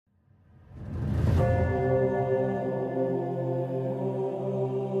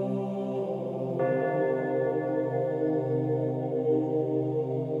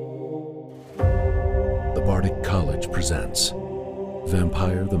presents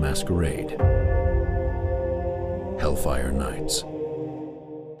Vampire the Masquerade, Hellfire Nights.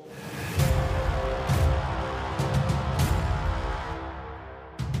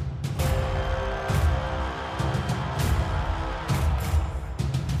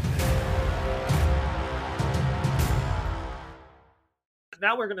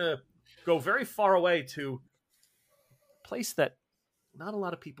 Now we're going to go very far away to a place that not a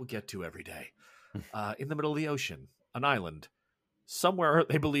lot of people get to every day. In the middle of the ocean, an island, somewhere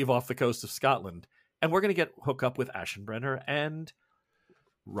they believe off the coast of Scotland. And we're going to get hooked up with Ashenbrenner and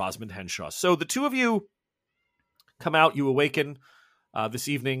Rosamund Henshaw. So the two of you come out, you awaken this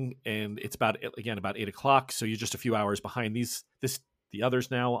evening, and it's about 8 o'clock. So you're just a few hours behind the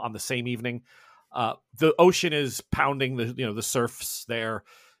others now on the same evening. The ocean is pounding, the surf's there.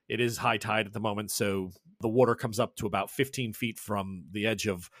 It is high tide at the moment, so the water comes up to about 15 feet from the edge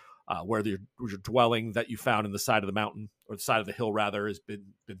of where your dwelling that you found in the side of the mountain, or the side of the hill rather, has been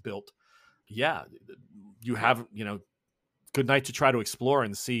built. Yeah, you have, good night to try to explore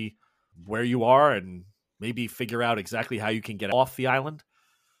and see where you are and maybe figure out exactly how you can get off the island.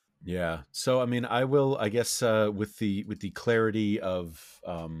 Yeah. So, I mean, I will, I guess, with the clarity of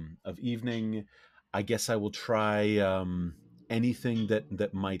evening, I guess I will try anything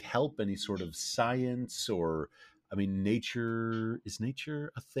that might help, any sort of science, or, I mean, is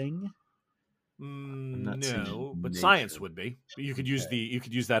nature a thing? No, but science would be. You could use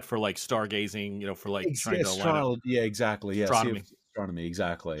that for like stargazing, for like trying to line up. Yeah, exactly. Yeah, astronomy,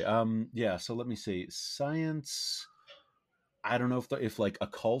 exactly. Yeah. So let me see. Science. I don't know if like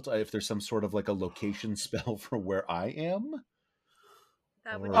occult, if there's some sort of like a location spell for where I am.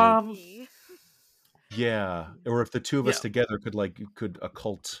 That would be. Yeah, or if the two of us together could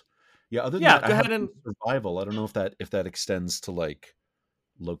occult. Yeah, other than that, go ahead and survival. I don't know if that extends to like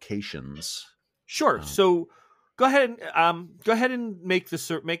locations. Sure. So go ahead and make a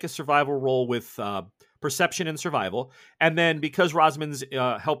survival roll with perception and survival, and then because Rosamund's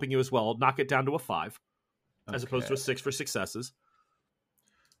helping you as well, knock it down to a 5. As opposed to a 6 for successes.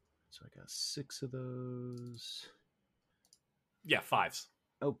 So I got 6 of those. Yeah, 5s.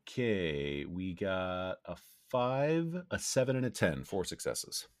 Okay, we got a 5, a 7, and a 10. 4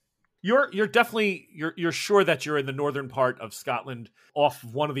 successes. You're definitely you're sure that you're in the northern part of Scotland, off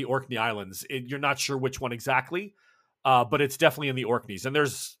one of the Orkney Islands. You're not sure which one exactly, but it's definitely in the Orkneys, and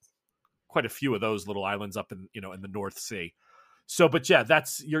there's quite a few of those little islands up in in the North Sea. So, but yeah,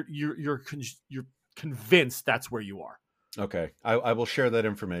 that's you're convinced that's where you are. Okay, I will share that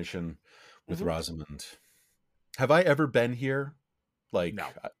information with Rosamund. Have I ever been here? Like, no.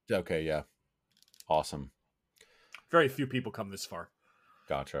 Okay, yeah, awesome. Very few people come this far.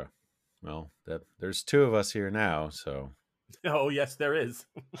 Gotcha. Well, there's 2 of us here now, so. Oh yes, there is.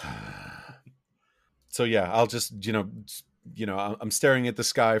 So yeah, I'll just I'm staring at the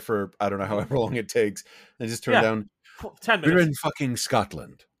sky for I don't know however long it takes, and just turn down. 10 minutes. We're in fucking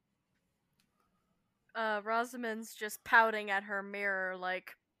Scotland. Rosamund's just pouting at her mirror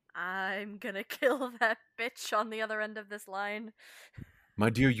like, I'm gonna kill that bitch on the other end of this line. My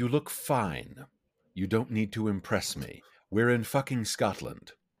dear, you look fine. You don't need to impress me. We're in fucking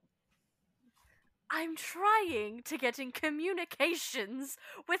Scotland. I'm trying to get in communications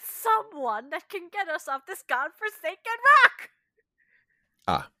with someone that can get us off this godforsaken rock!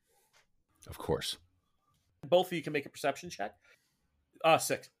 Ah, of course. Both of you can make a perception check.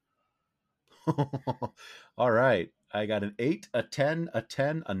 6. All right. I got an 8, a 10,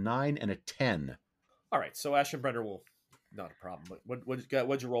 a 9, and a 10. All right. So Ashenbrenner will not a problem. But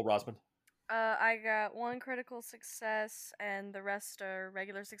what'd you roll, Rosamund? I got 1 critical success, and the rest are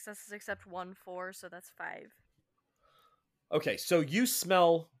regular successes except 1 4, so that's 5. Okay, so you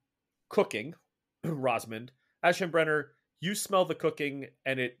smell cooking, Rosamund. Ashenbrenner, you smell the cooking,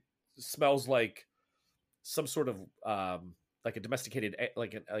 and it smells like some sort of like a domesticated,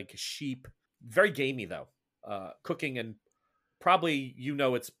 like a sheep. Very gamey though. Cooking, and probably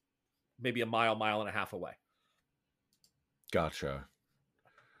it's maybe a mile and a half away. Gotcha.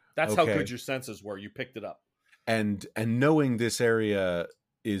 That's how good your senses were. You picked it up. And knowing this area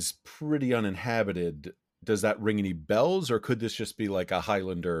is pretty uninhabited, does that ring any bells, or could this just be like a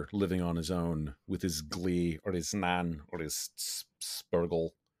Highlander living on his own with his glee or his nan or his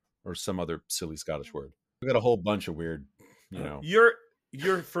spurgle or some other silly Scottish word? We got a whole bunch of weird,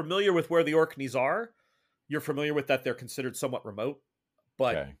 You're familiar with where the Orkneys are. You're familiar with that they're considered somewhat remote,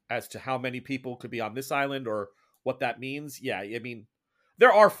 but as to how many people could be on this island or what that means, yeah, I mean,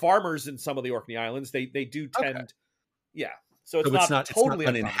 there are farmers in some of the Orkney Islands. They do tend, So it's not totally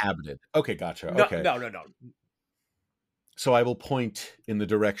uninhabited. Okay, gotcha. No, okay. No. So I will point in the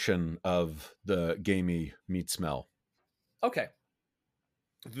direction of the gamey meat smell. Okay.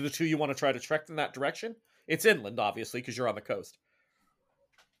 Do the two you want to try to trek in that direction? It's inland, obviously, because you're on the coast.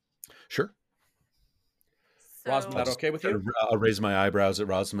 Sure. Rosamund, that okay with you? I'll raise my eyebrows at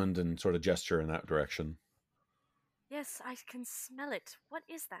Rosamund and sort of gesture in that direction. Yes, I can smell it. What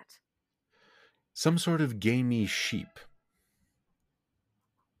is that? Some sort of gamey sheep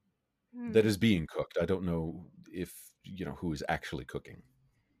that is being cooked. I don't know if, who is actually cooking.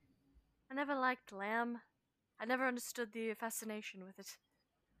 I never liked lamb. I never understood the fascination with it.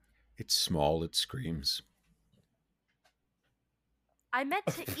 It's small, it screams. I meant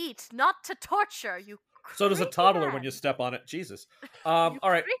to eat, not to torture, you So does a creepy toddler man. when you step on it. Jesus. You All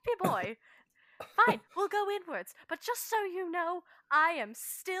right. creepy boy. Fine, we'll go inwards. But just so you know, I am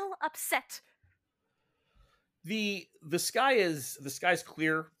still upset. The sky's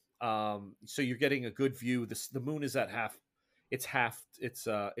clear. So you're getting a good view. The moon is at half. It's half. It's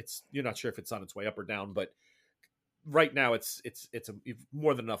you're not sure if it's on its way up or down, but right now it's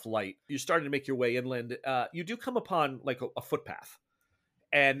more than enough light. You're starting to make your way inland. You do come upon like a footpath,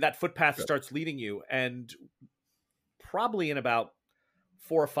 and that footpath starts leading you, and probably in about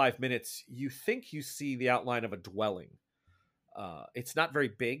 4 or 5 minutes, you think you see the outline of a dwelling. It's not very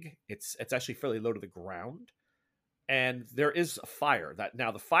big. It's actually fairly low to the ground, and there is a fire.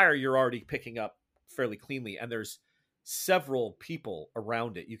 The fire you're already picking up fairly cleanly, and there's several people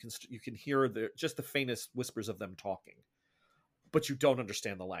around it. You can hear just the faintest whispers of them talking, but you don't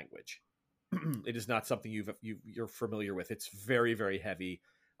understand the language. It is not something you're familiar with. It's very, very heavy,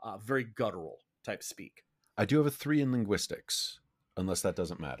 very guttural type speak. I do have a 3 in linguistics, unless that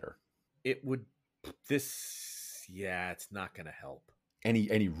doesn't matter. It would it's not going to help.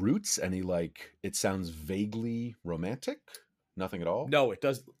 Any roots? Any it sounds vaguely romantic? Nothing at all? No, it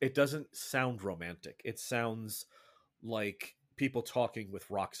doesn't sound romantic. It sounds like people talking with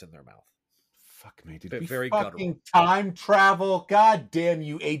rocks in their mouth. Fuck me, did we very fucking guttural. time travel? God damn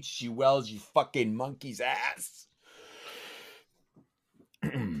you, H.G. Wells, you fucking monkey's ass.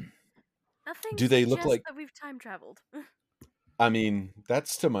 Nothing Do they look like that we've time traveled? I mean,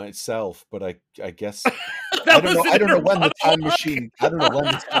 that's to myself, but I guess I don't know when the time machine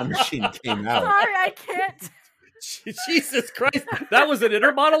came out. Sorry, I can't. Jesus Christ, that was an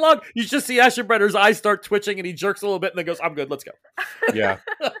inner monologue. You just see Aschenbrenner's eyes start twitching, and he jerks a little bit, and then goes, "I'm good, let's go." Yeah,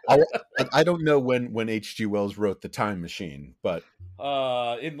 I don't know when H.G. Wells wrote the Time Machine, but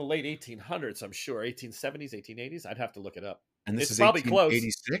in the late 1800s, I'm sure, 1870s, 1880s. I'd have to look it up. And this it's is probably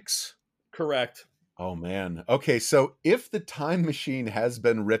 1886? Correct. Oh man. Okay, so if the Time Machine has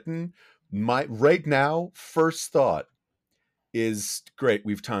been written, my right now first thought is great.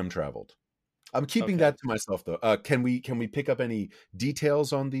 We've time traveled. I'm keeping that to myself though. Can we pick up any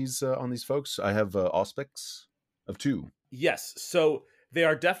details on these folks? I have auspics of 2. Yes. So they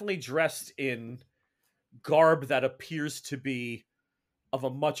are definitely dressed in garb that appears to be of a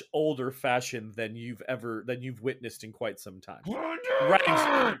much older fashion than you've witnessed in quite some time.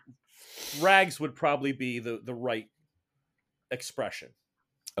 Rags would probably be the right expression.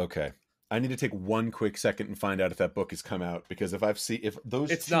 Okay. I need to take one quick second and find out if that book has come out, because if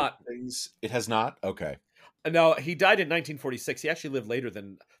those it's two not things, it has not. Okay. No, he died in 1946. He actually lived later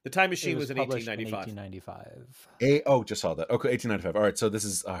than the Time Machine was in published 1895. Just saw that. Okay, 1895. All right, so this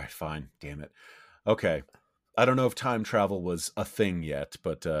is all right. Fine. Damn it. Okay. I don't know if time travel was a thing yet,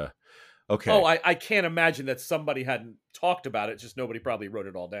 but okay. Oh, I can't imagine that somebody hadn't talked about it. Just nobody probably wrote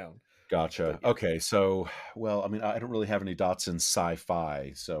it all down. Gotcha. Okay, so, well, I mean, I don't really have any dots in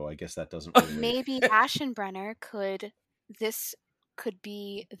sci-fi, so I guess that doesn't really... Maybe Aschenbrenner this could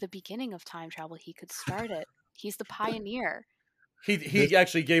be the beginning of time travel. He could start it. He's the pioneer. He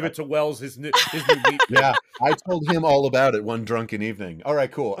actually gave it to Wells, his new meat. Yeah, I told him all about it one drunken evening. All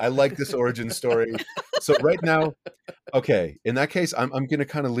right, cool. I like this origin story. So right now, okay, in that case, I'm going to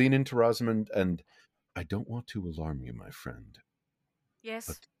kind of lean into Rosamund, and I don't want to alarm you, my friend. Yes.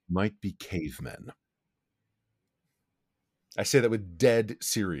 But might be cavemen. I say that with dead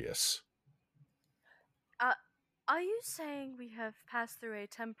serious. Are you saying we have passed through a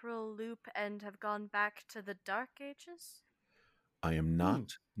temporal loop and have gone back to the Dark Ages? I am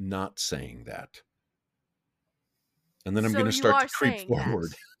not saying that. And then I'm going to start to creep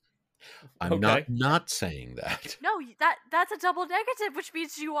forward. I'm not saying that. No, that's a double negative, which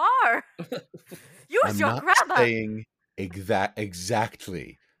means you are. Use your grammar. I'm not saying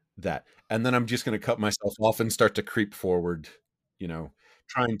exactly that. And then I'm just going to cut myself off and start to creep forward,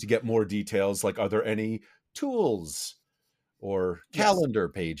 trying to get more details. Like, are there any tools or calendar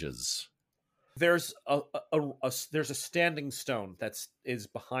pages? There's there's a standing stone is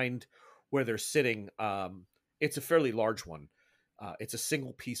behind where they're sitting. It's a fairly large one. It's a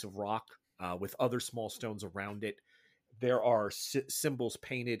single piece of rock with other small stones around it. there are symbols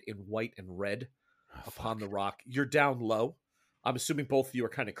painted in white and red upon fuck. the rock. You're down low. I'm assuming both of you are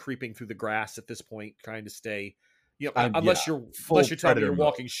kind of creeping through the grass at this point, trying to stay. Unless you're full telling me predator you're mode.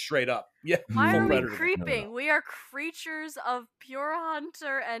 walking straight up. Yeah, Why full are we predator mode. creeping? No. We are creatures of pure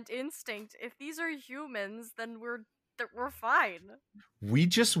hunter and instinct. If these are humans, then we're fine. We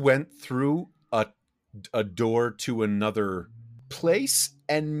just went through a door to another place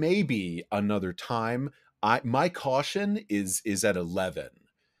and maybe another time. My caution is at 11.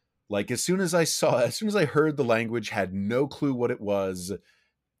 Like as soon as I heard the language, had no clue what it was,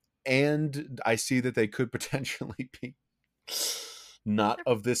 and I see that they could potentially be not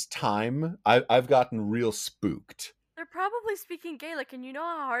of this time, I've gotten real spooked. They're probably speaking Gaelic, and you know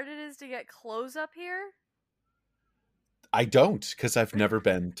how hard it is to get clothes up here? I don't, because I've never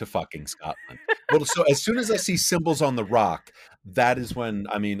been to fucking Scotland. Well, so as soon as I see symbols on the rock, that is when,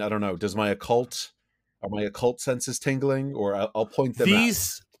 I don't know, are my occult senses tingling, or I'll point them out.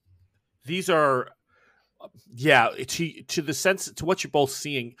 These are, to the sense, to what you're both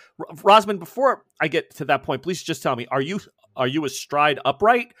seeing. Rosman, before I get to that point, please just tell me, are you astride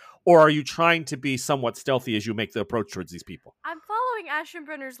upright, or are you trying to be somewhat stealthy as you make the approach towards these people? I'm following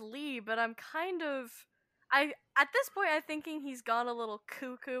Ashenbrenner's lead, but I'm kind of... at this point, I'm thinking he's gone a little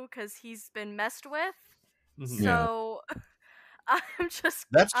cuckoo because he's been messed with. Mm-hmm. So... I'm just...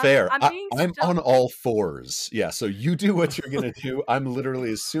 That's fair. I'm on all fours. Yeah, so you do what you're going to do. I'm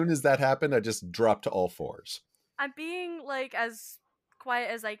literally, as soon as that happened, I just dropped to all fours. I'm being, like, as quiet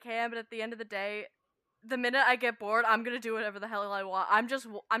as I can, but at the end of the day, the minute I get bored, I'm going to do whatever the hell I want. I'm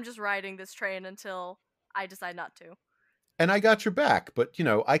just riding this train until I decide not to. And I got your back, but,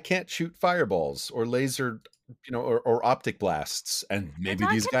 I can't shoot fireballs or laser, or optic blasts, and maybe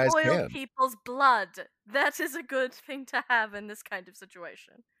these guys oil can. people's blood. That is a good thing to have in this kind of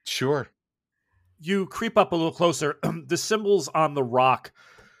situation. Sure. You creep up a little closer. The symbols on the rock,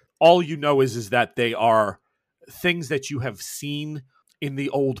 all you know is that they are things that you have seen in the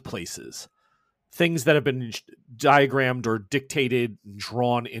old places. Things that have been diagrammed or dictated,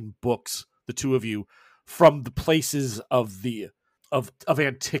 drawn in books, the two of you, from the places of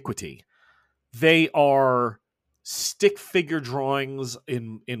antiquity. They are stick figure drawings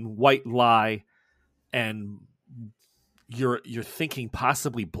in white lye, and you're thinking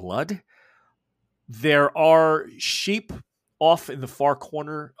possibly blood. There are sheep off in the far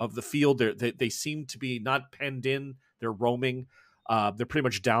corner of the field. They seem to be not penned in. They're roaming. They're pretty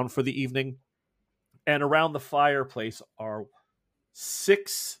much down for the evening. And around the fireplace are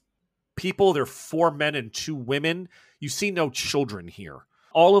 6 people. There are 4 men and 2 women. You see no children here.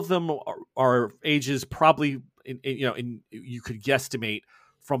 All of them are ages probably, you could guesstimate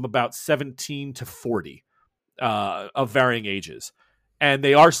from about 17 to 40, of varying ages. And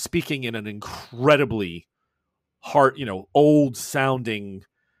they are speaking in an incredibly old sounding,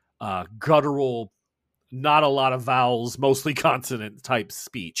 guttural, not a lot of vowels, mostly consonant type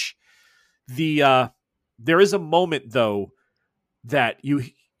speech. There is a moment though that you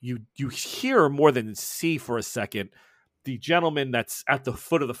hear more than see for a second. The gentleman that's at the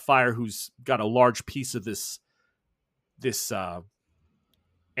foot of the fire, who's got a large piece of this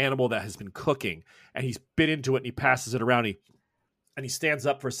animal that has been cooking, and he's bit into it, and he passes it around. And he stands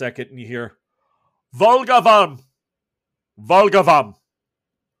up for a second, and you hear, "Volgavam! Volgavam!"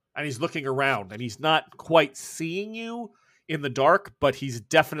 And he's looking around, and he's not quite seeing you in the dark, but he's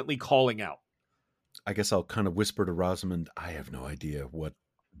definitely calling out. I guess I'll kind of whisper to Rosamund, I have no idea what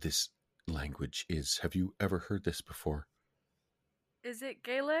this language is. Have you ever heard this before? Is it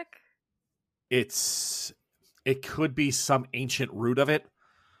Gaelic? It could be some ancient root of it.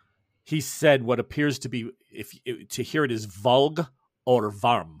 He said what appears to be, to hear it, is Vulg or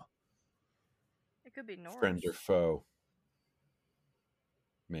Varm. It could be Norse. Friend or foe.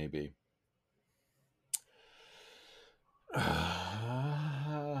 Maybe.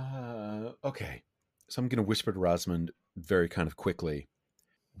 Okay. So I'm going to whisper to Rosamund very kind of quickly.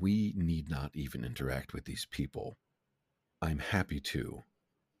 We need not even interact with these people. I'm happy to,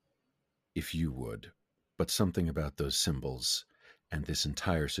 if you would, but something about those symbols and this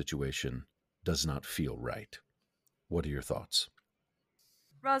entire situation does not feel right. What are your thoughts?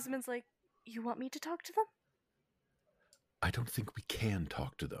 Rosamund's like, you want me to talk to them? I don't think we can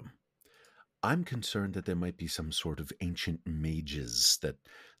talk to them. I'm concerned that there might be some sort of ancient mages that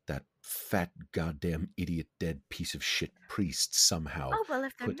fat goddamn idiot dead piece of shit priest somehow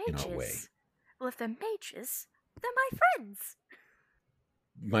put in our way. Well, if they're mages, they're my friends.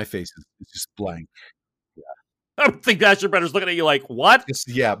 My face is just blank. Yeah. I don't think Asher Brenner's looking at you like, what?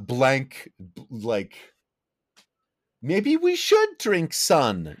 Blank, like... maybe we should drink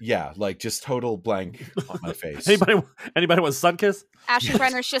sun. Yeah, like just total blank on my face. Anybody want Sunkiss?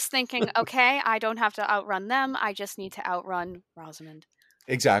 Ashenbrenner's just thinking, okay, I don't have to outrun them. I just need to outrun Rosamund.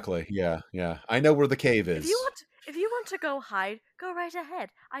 Exactly. Yeah. I know where the cave is. If you want to go hide, go right ahead.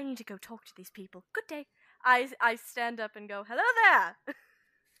 I need to go talk to these people. Good day. I stand up and go, hello there.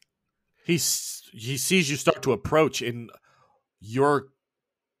 He sees you start to approach in your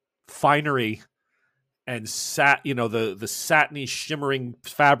finery and the satiny shimmering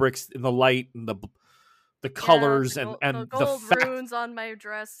fabrics in the light and the colors the and gold runes on my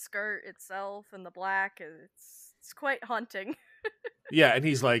dress skirt itself and the black. It's quite haunting. Yeah, and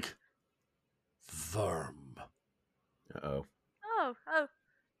he's like, Verm. Uh-oh. Oh,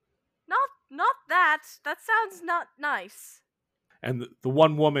 not that. That sounds not nice. And the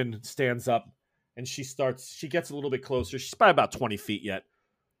one woman stands up and she gets a little bit closer. She's probably about 20 feet yet.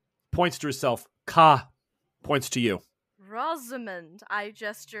 Points to herself. Ka points to you. Rosamund, I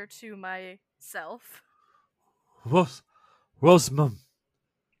gesture to myself. Rosamund.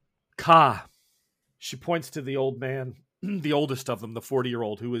 Ka. She points to the old man, the oldest of them, the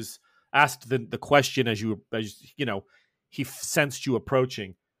 40-year-old, who was asked the question as he sensed you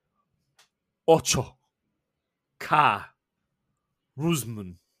approaching. Ocho. Ka.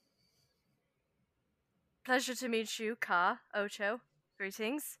 Rosamund. Pleasure to meet you, Ka. Ocho.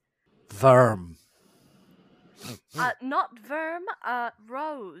 Greetings. Verm. Not Verm,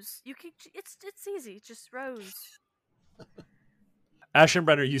 Rose. You can, it's easy, just Rose.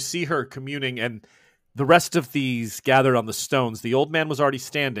 Ashenbrenner, you see her communing, and the rest of these gathered on the stones. The old man was already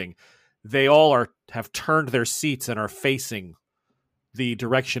standing. They all have turned their seats and are facing the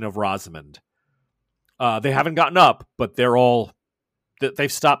direction of Rosamund. They haven't gotten up, but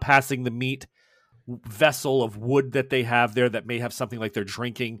they've stopped passing the meat vessel of wood that they have there that may have something like they're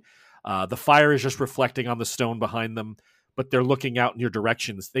drinking. The fire is just reflecting on the stone behind them, but they're looking out in your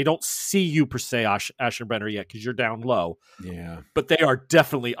directions. They don't see you per se, Ashenbrenner, yet because you're down low. Yeah. But they are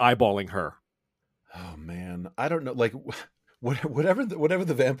definitely eyeballing her. Oh man, I don't know. Like, whatever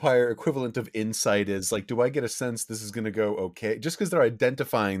the vampire equivalent of insight is, like, do I get a sense this is going to go okay? Just because they're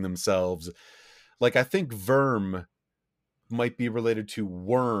identifying themselves, like, I think Verm might be related to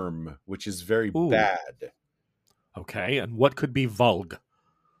worm, which is very bad. Okay, and what could be vulg?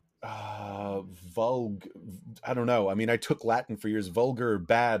 Vulg. I don't know. I mean, I took Latin for years. Vulgar,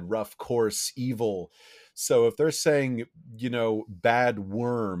 bad, rough, coarse, evil. So if they're saying, bad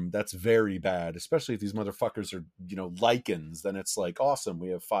worm, that's very bad, especially if these motherfuckers are, lichens, then it's like, awesome. We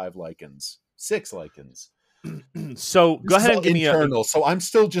have 5 lichens, 6 lichens. So go ahead and give me internal. So I'm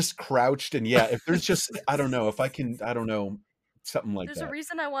still just crouched. And yeah, if there's just, I don't know if I can, I don't know, something like that. There's a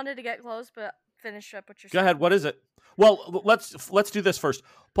reason I wanted to get close, but finish up what you're saying. Go ahead. What is it? Well, let's do this first.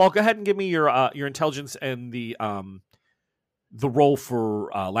 Paul, go ahead and give me your intelligence and the roll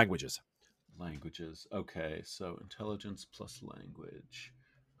for languages. Languages. Okay, so intelligence plus language.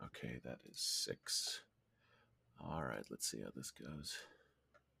 Okay, that is 6. All right, let's see how this goes.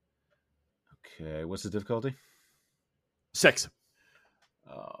 Okay, what's the difficulty? 6.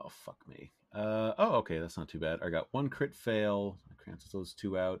 Oh, fuck me. Okay, that's not too bad. I got 1 crit fail. I cancel those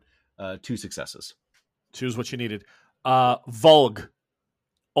 2 out. 2 successes. Choose what you needed. Vulg.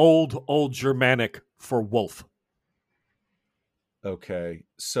 Old Germanic for wolf. Okay,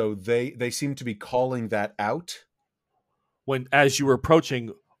 so they seem to be calling that out? As you were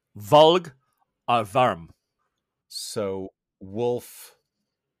approaching, Vulg, Varm. So, wolf,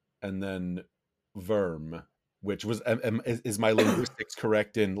 and then Verm, which was, is my linguistics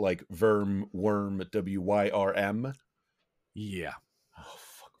correct in like verm, worm, WYRM? Yeah. Oh,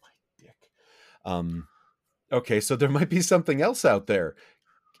 fuck my dick. Okay, so there might be something else out there.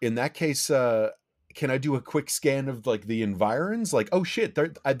 In that case, can I do a quick scan of like the environs? Like, oh shit,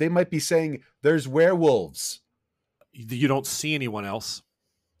 they might be saying there's werewolves. You don't see anyone else.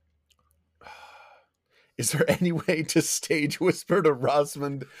 Is there any way to stage whisper to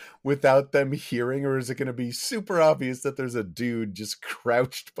Rosamund without them hearing, or is it going to be super obvious that there's a dude just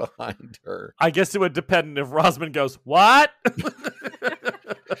crouched behind her? I guess it would depend if Rosamund goes, what?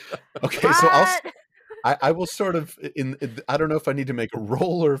 Okay, what? So I will sort of, I don't know if I need to make a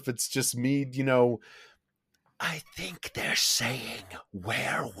roll or if it's just me, I think they're saying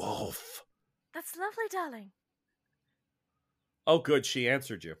werewolf. That's lovely, darling. Oh, good. She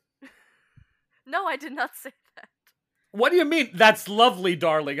answered you. No, I did not say that. What do you mean? That's lovely,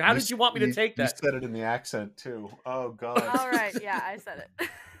 darling. How did you want me to take that? You said it in the accent, too. Oh, God. All right. Yeah, I said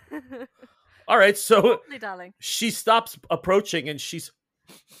it. All right. So lovely, darling. She stops approaching and she's...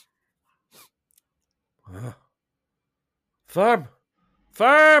 Firm.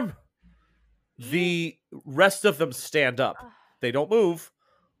 The rest of them stand up. They don't move,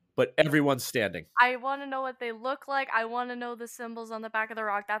 but everyone's standing. I want to know what they look like. I want to know the symbols on the back of the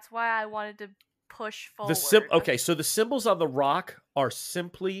rock. That's why I wanted to push forward. Okay, so the symbols on the rock are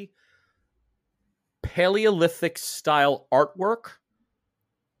simply Paleolithic style artwork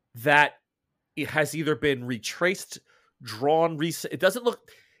that it has either been retraced, drawn, it doesn't look.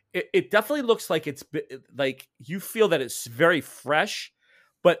 It definitely looks like it's like you feel that it's very fresh,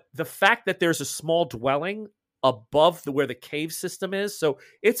 but the fact that there's a small dwelling above where the cave system is, so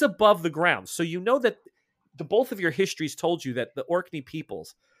it's above the ground. So you know that both of your histories told you that the Orkney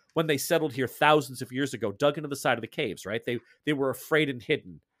peoples, when they settled here thousands of years ago, dug into the side of the caves, right? They were afraid and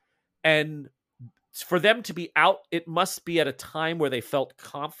hidden. And for them to be out, it must be at a time where they felt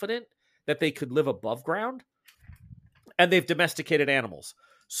confident that they could live above ground. And they've domesticated animals.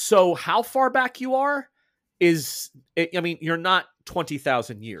 So how far back you are you're not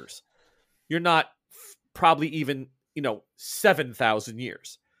 20,000 years. You're not probably even, 7,000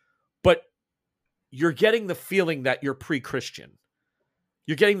 years. But you're getting the feeling that you're pre-Christian.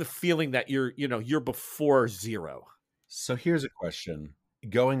 You're getting the feeling that you're before zero. So here's a question.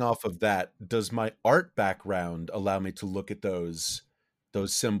 Going off of that, does my art background allow me to look at those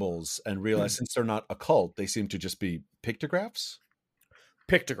symbols and realize since they're not occult, they seem to just be pictographs?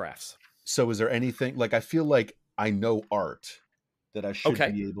 Pictographs. So is there anything, like, I feel like I know art that I should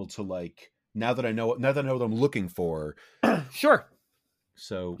be able to, like, now that I know what I'm looking for. Sure.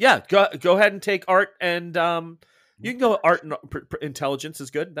 So yeah, go ahead and take art, and you can go art and intelligence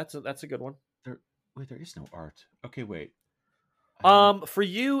is good. That's a good one. There is no art. Okay, wait. For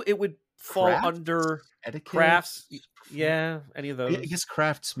you, it would fall under etiquette, crafts. Yeah, any of those. I guess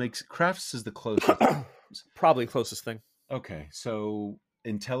crafts is the closest. Probably closest thing. Okay, so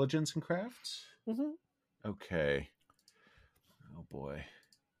intelligence and crafts. Mm-hmm. Okay. Oh boy.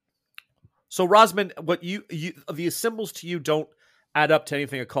 So Rosman, what you the symbols to you don't add up to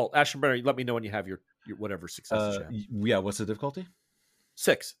anything occult. Ashton, let me know when you have your whatever successes you have. Yeah, what's the difficulty?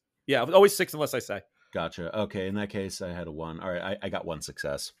 6. Yeah, always 6 unless I say. Gotcha. Okay, in that case, I had a 1. All right, I got 1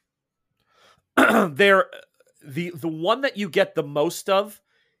 success. The one that you get the most of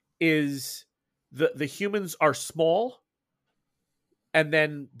is the humans are small, and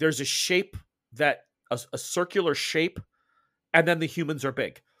then there's a shape that a circular shape, and then the humans are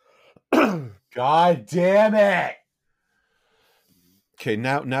big. God damn it! Okay,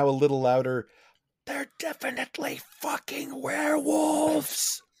 now a little louder. They're definitely fucking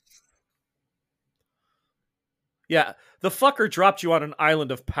werewolves. Yeah, the fucker dropped you on an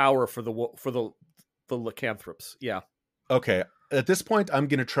island of power for the lycanthropes. Yeah. Okay, at this point, I'm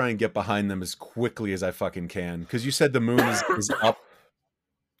gonna try and get behind them as quickly as I fucking can, because you said the moon is up.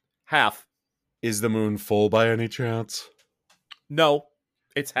 Half. Is the moon full by any chance? No,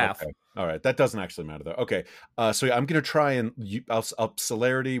 it's half. Okay. All right, that doesn't actually matter though. Okay, so yeah, I'm gonna try and up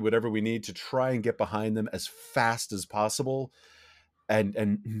celerity, whatever we need to try and get behind them as fast as possible,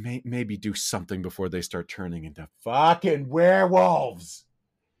 and maybe do something before they start turning into fucking werewolves.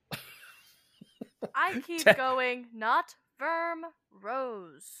 I keep going. Not verm,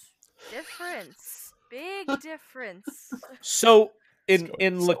 rose. Difference. Big difference. So in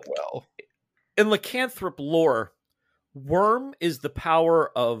lycanthrope lore, worm is the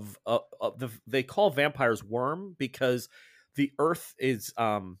power of they call vampires worm because the earth is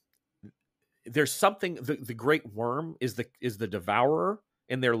there's something the great worm is the devourer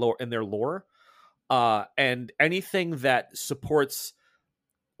in their lore, and anything that supports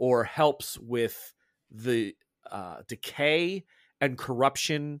or helps with the decay and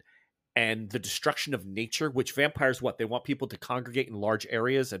corruption and the destruction of nature, which vampires, they want people to congregate in large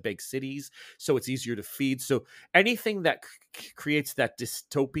areas and big cities, so it's easier to feed. So anything that creates that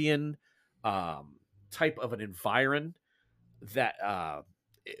dystopian type of an environment that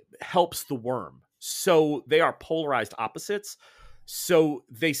helps the worm. So they are polarized opposites. So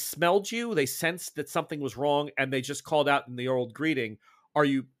they smelled you, they sensed that something was wrong, and they just called out in the old greeting, are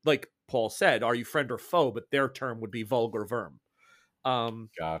you, like Paul said, are you friend or foe? But their term would be vulgar verm.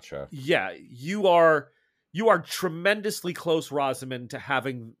 Gotcha. Yeah, you are tremendously close, Rosamond, to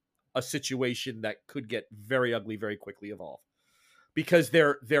having a situation that could get very ugly very quickly evolve, because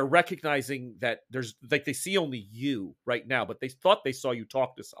they're recognizing that there's they see only you right now, but they thought they saw you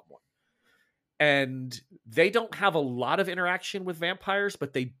talk to someone, and they don't have a lot of interaction with vampires,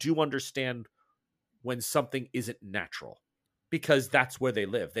 but they do understand when something isn't natural, because that's where they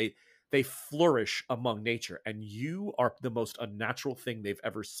live. They flourish among nature, and you are the most unnatural thing they've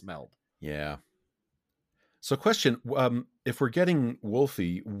ever smelled. Yeah. So question, if we're getting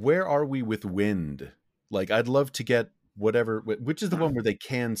wolfy, where are we with wind? Like, I'd love to get whatever, which is the one where they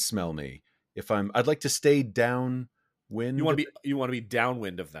can smell me. I'd like to stay downwind. You want to be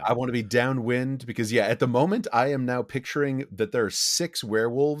downwind of them. I want to be downwind because at the moment I am now picturing that there are 6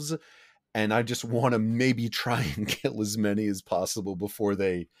 werewolves, and I just want to maybe try and kill as many as possible before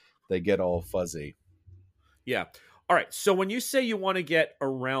they get all fuzzy. Yeah. All right. So when you say you want to get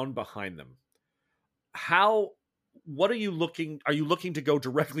around behind them, what are you looking to go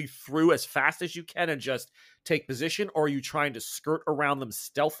directly through as fast as you can and just take position, or are you trying to skirt around them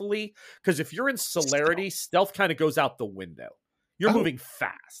stealthily? Because if you're in celerity, stealth kind of goes out the window. You're moving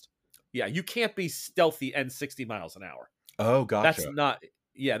fast. Yeah, you can't be stealthy and 60 miles an hour. Oh, gotcha.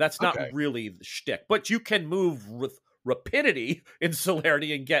 That's not really the shtick. But you can move with rapidity in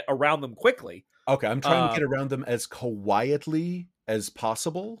celerity and get around them quickly. Okay, I'm trying to get around them as quietly as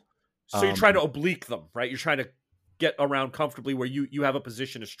possible. So you're trying to oblique them, right? You're trying to get around comfortably where you have a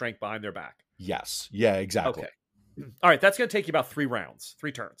position of strength behind their back. Yes. Yeah, exactly. Okay. All right, that's going to take you about 3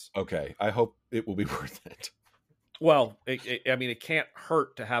 turns. Okay, I hope it will be worth it. Well, it can't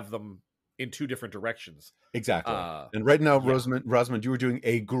hurt to have them in 2 different directions. Exactly. And right now, Rosamund, you were doing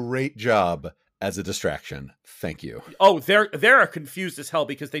a great job as a distraction. Thank you. Oh, they're confused as hell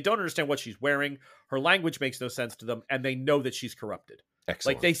because they don't understand what she's wearing. Her language makes no sense to them, and they know that she's corrupted.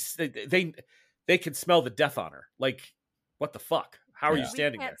 Excellent. Like they can smell the death on her. Like, what the fuck? How are you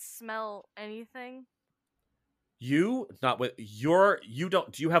standing there? We can't smell anything. You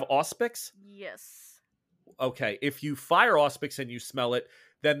don't. Do you have auspics? Yes. Okay. If you fire auspics and you smell it,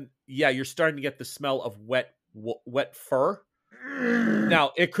 then you're starting to get the smell of wet fur.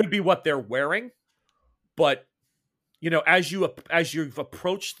 Now it could be what they're wearing, but as you've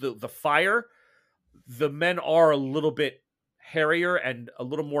approached the fire, the men are a little bit hairier and a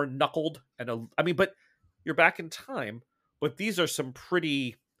little more knuckled, but you're back in time. But these are some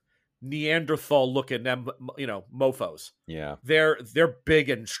pretty Neanderthal looking, mofos. Yeah, they're big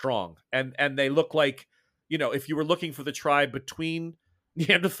and strong, and they look like, if you were looking for the tribe between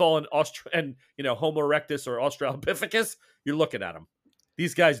Neanderthal and Homo erectus or Australopithecus, you're looking at them.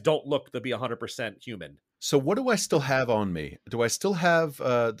 These guys don't look to be 100% human. So what do I still have on me? Do I still have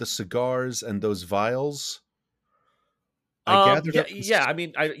the cigars and those vials?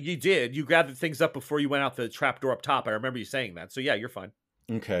 You did. You gathered things up before you went out the trapdoor up top. I remember you saying that. So yeah, you're fine.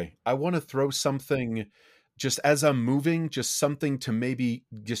 Okay. I want to throw something just as I'm moving, just something to maybe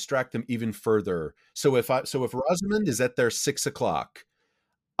distract them even further. So if Rosamund is at their 6 o'clock,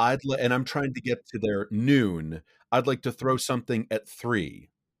 and I'm trying to get to their noon, I'd like to throw something at 3.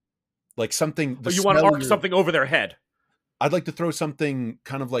 Like something. You want to arc something over their head? I'd like to throw something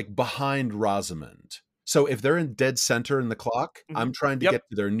kind of like behind Rosamund. So if they're in dead center in the clock, I'm trying to get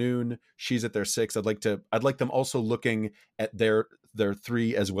to their noon. She's at their 6. I'd like them also looking at their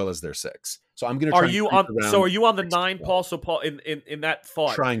 3 as well as their 6. So I'm going to. Are you on the 9, Paul? So Paul, in that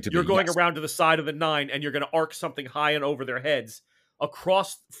thought, you're going yes. around to the side of the 9, and you're going to arc something high and over their heads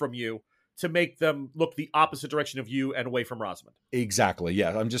across from you to make them look the opposite direction of you and away from Rosamund. Exactly.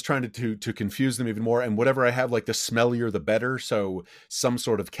 Yeah. I'm just trying to confuse them even more. And whatever I have, like the smellier, the better. So some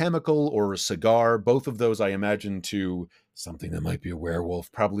sort of chemical or a cigar, both of those I imagine to something that might be a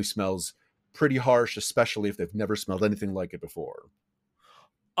werewolf, probably smells pretty harsh, especially if they've never smelled anything like it before.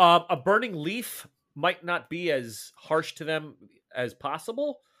 A burning leaf might not be as harsh to them as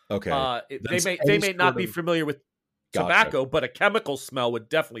possible. Okay. They may not be familiar with tobacco, but a chemical smell would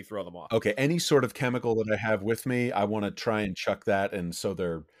definitely throw them off. Okay, any sort of chemical that I have with me, I want to try and chuck that, and so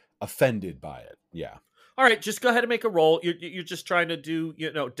they're offended by it. Yeah. All right, just go ahead and make a roll. You're just trying to do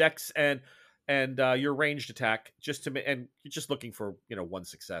dex and your ranged attack and you're just looking for 1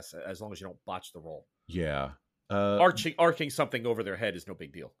 success as long as you don't botch the roll. Yeah. Arcing something over their head is no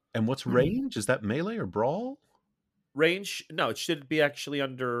big deal. And what's range? Is that melee or brawl? Range? No, it should be actually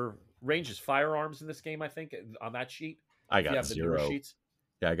under. Range is firearms in this game, I think, on that sheet. I got 0. Sheets.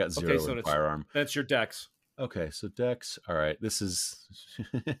 Yeah, I got 0 in firearm. That's your dex. Okay, so dex. All right, this is...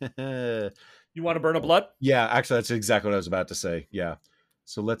 You want to burn a blood? Yeah, actually, that's exactly what I was about to say. Yeah.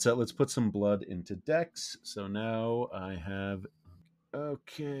 So let's put some blood into dex. So now I have...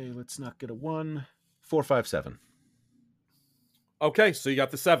 Okay, let's not get a 1. 4, 5, 7. Okay, so you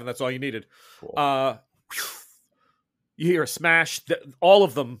got the 7. That's all you needed. Cool. You hear a smash. All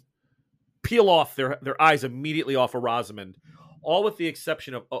of them peel off their eyes immediately off of Rosamund, all with the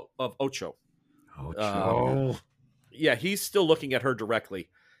exception of Ocho. Yeah, he's still looking at her directly,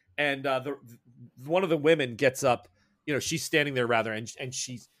 and one of the women gets up. She's standing there rather, and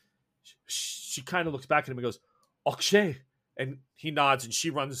she kind of looks back at him and goes, "Akshay," and he nods, and she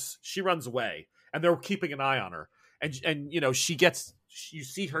runs away, and they're keeping an eye on her, and she gets. You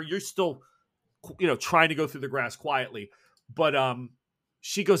see her. You're still, trying to go through the grass quietly, but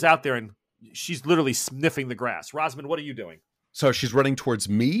she goes out there and she's literally sniffing the grass. Rosamund, what are you doing? So she's running towards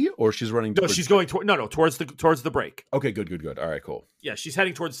me, or she's running? No, she's going towards the break. Okay, good. All right, cool. Yeah, she's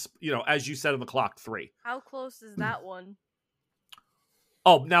heading towards, as you said on the clock, 3. How close is that one?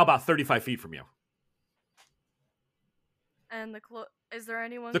 Oh, now about 35 feet from you. And is there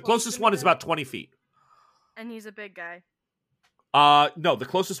anyone? The closer closest to me one is then? about 20 feet. And he's a big guy. No, the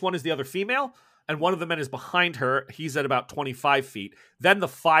closest one is the other female, and one of the men is behind her. He's at about 25 feet. Then the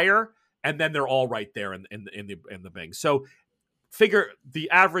fire, and then they're all right there in the bing. So figure the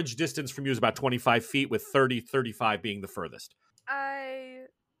average distance from you is about 25 feet, with 35 being the furthest. I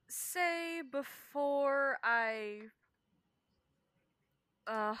say before I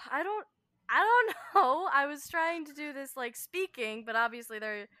don't know. I was trying to do this like speaking, but obviously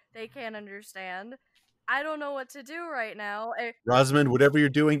they can't understand. I don't know what to do right now. Rosamund, whatever you're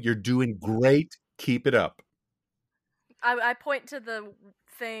doing great. Keep it up. I point to the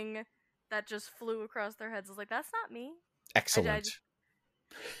thing that just flew across their heads. I was like, that's not me. Excellent.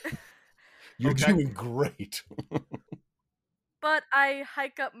 You're Okay. doing great. But I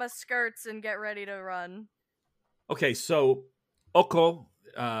hike up my skirts and get ready to run. Okay, so Oko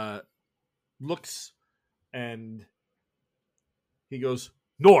looks and he goes,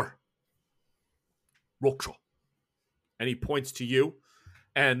 Nor! Roksho. And he points to you,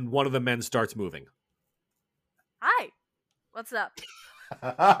 and one of the men starts moving. Hi, what's up?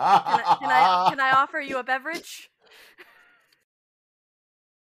 Can I offer you a beverage?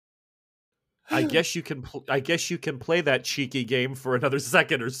 I guess you can. I guess you can play that cheeky game for another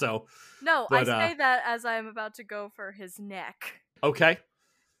second or so. No, But, I say that as I'm about to go for his neck. Okay.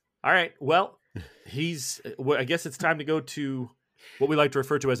 All right. Well, I guess it's time to go to what we like to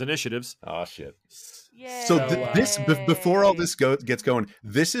refer to as initiatives. Oh shit. Yay. So before all this gets going,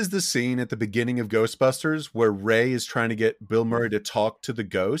 this is the scene at the beginning of Ghostbusters where Ray is trying to get Bill Murray to talk to the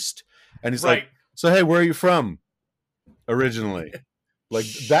ghost, and he's like, "So hey, where are you from originally?" Like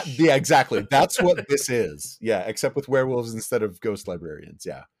that. Yeah, exactly. That's what this is. Yeah, except with werewolves instead of ghost librarians.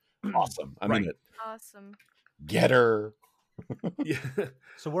 Yeah, awesome. I'm in it. Awesome. Get her. Yeah.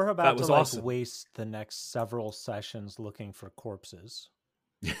 So we're about to awesome. waste the next several sessions looking for corpses.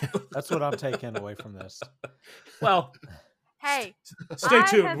 That's what I'm taking away from this. Well, Hey, stay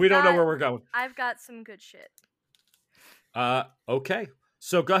tuned. We don't know where we're going. I've got some good shit. Okay.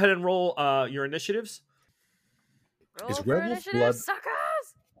 So go ahead and roll your initiatives. Roll Is for werewolf initiative, blood- suckers!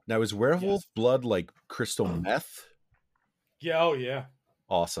 Now is werewolf blood like crystal meth? Yeah. Oh, yeah.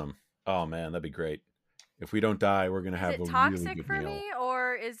 Awesome. Oh man, that'd be great. If we don't die, we're gonna have Is it a toxic really good for meal. me,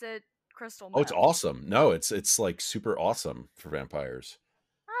 or is it crystal meth? Oh, it's awesome. No, it's like super awesome for vampires.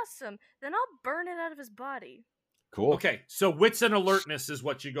 Awesome. Then I'll burn it out of his body. Cool. Okay. So wits and alertness is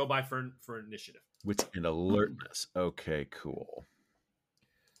what you go by for initiative. Wits and alertness. Okay, cool.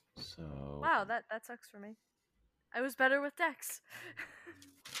 So Wow, that sucks for me. I was better with Dex.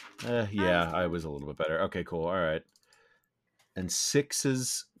 yeah, I was a little bit better. Okay, cool. All right. And 6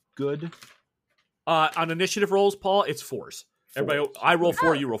 is good. On initiative rolls, Paul, it's 4s. Everybody, I roll 4,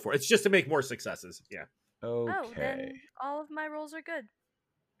 Oh. you roll 4. It's just to make more successes. Yeah. Okay. Oh, then all of my rolls are good.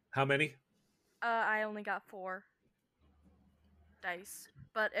 How many? I only got 4 dice,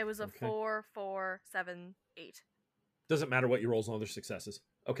 but it was a Okay. 4, 4, 7, 8. Doesn't matter what you roll as long as they're successes.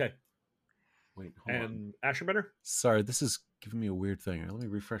 Okay. Wait, hold on. And Ashenbender? Sorry, this is giving me a weird thing. Let me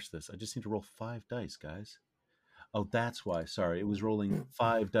refresh this. I just need to roll 5 dice, guys. Oh, that's why. Sorry, it was rolling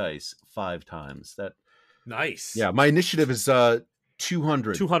 5 dice 5 times. That. Nice. Yeah, my initiative is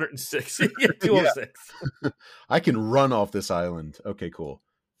 200. 206. Yeah, 206. I can run off this island. Okay, cool.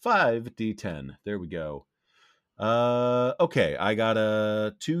 5d10. There we go. Okay, I got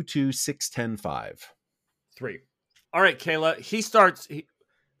a 2, 2, 6, 10, 5. 3. All right, Kayla. He starts.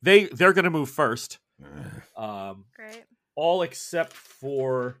 They're going to move first. Great. All except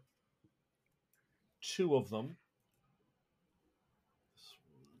for 2 of them.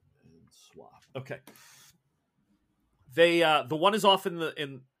 Swap. Okay. They the one is off in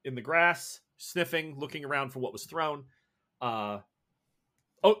the grass, sniffing, looking around for what was thrown.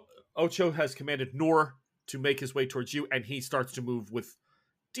 Ocho has commanded Noor to make his way towards you, and he starts to move with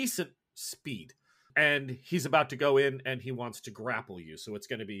decent speed. And he's about to go in, and he wants to grapple you. So it's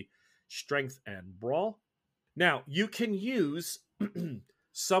going to be strength and brawl. Now, you can use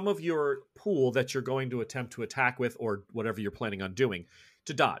some of your pool that you're going to attempt to attack with, or whatever you're planning on doing,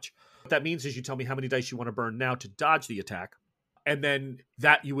 to dodge. What that means is you tell me how many dice you want to burn now to dodge the attack, and then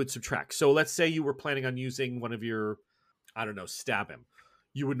that you would subtract. So let's say you were planning on using one of your, I don't know, stab him.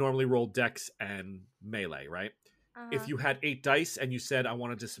 You would normally roll dex and melee, right? Uh-huh. If you had 8 dice and you said, I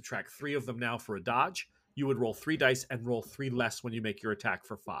wanted to subtract 3 of them now for a dodge, you would roll 3 dice and roll 3 less when you make your attack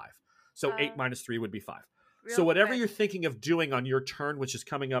for 5. So 8 minus 3 would be 5. Real So whatever quick. you're thinking of doing on your turn, which is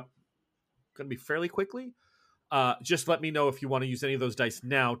coming up, going to be fairly quickly, just let me know if you want to use any of those dice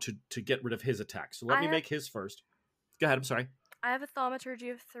now to get rid of his attack. So let me make his first. Go ahead. I'm sorry. I have a thaumaturgy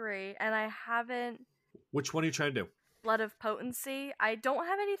of 3, and I haven't Which one are you trying to do? blood of potency. I don't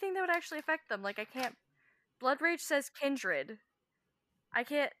have anything that would actually affect them. Like, I can't. Blood rage says kindred. I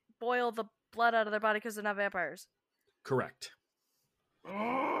can't boil the blood out of their body because they're not vampires. Correct.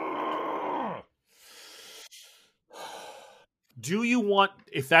 Do you want,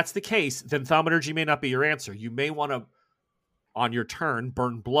 if that's the case, then thaumaturgy may not be your answer. You may want to, on your turn,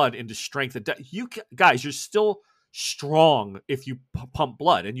 burn blood into strength. Guys, you're still strong if you pump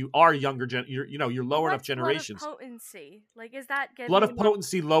blood, and you are younger. You're lower enough generations. Blood of potency, like, is that getting Blood of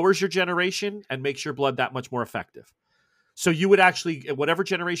potency lowers your generation and makes your blood that much more effective. So you would actually, whatever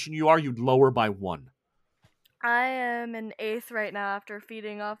generation you are, you'd lower by 1. I am an 8th right now after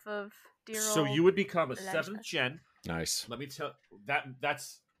feeding off of dear So old you would become a Elizabeth. 7th gen. Nice. Let me tell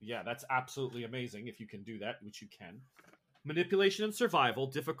that's absolutely amazing if you can do that, which you can. Manipulation and survival,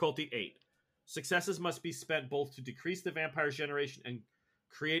 difficulty 8. Successes must be spent both to decrease the vampire's generation and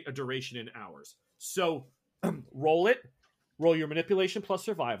create a duration in hours. So roll your manipulation plus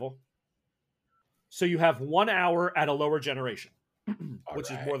survival. So you have 1 hour at a lower generation,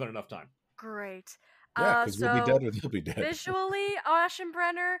 which is more than enough time. Great. Yeah, because we'll be so dead or they'll be dead. Visually,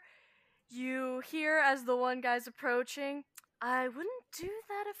 Aschenbrenner, you hear as the one guy's approaching, I wouldn't do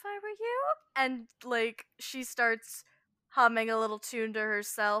that if I were you. And, like, she starts humming a little tune to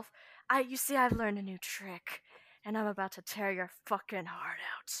herself. You see, I've learned a new trick, and I'm about to tear your fucking heart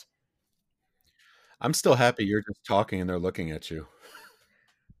out. I'm still happy you're just talking and they're looking at you.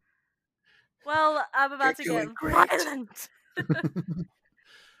 Well, I'm about to You're get doing great. violent.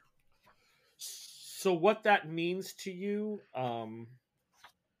 So what that means to you,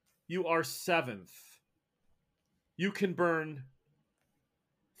 you are 7th. You can burn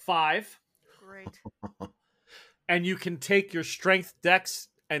 5. Great. And you can take your strength, dex,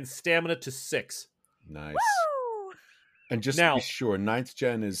 and stamina to 6. Nice. Woo! And just Now- to be sure, 9th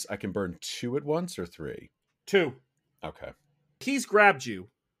gen is I can burn 2 at once or 3? 2. Okay. He's grabbed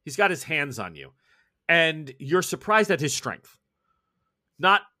you. He's got his hands on you. And you're surprised at his strength.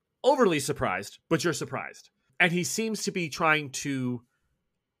 Not overly surprised, but you're surprised. And he seems to be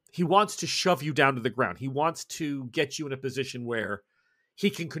he wants to shove you down to the ground. He wants to get you in a position where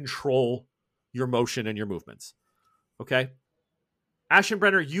he can control your motion and your movements. Okay?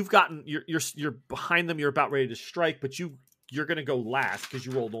 Aschenbrenner, you're behind them, you're about ready to strike, but you're going to go last because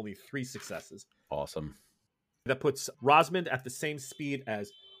you rolled only 3 successes. Awesome. That puts Rosmond at the same speed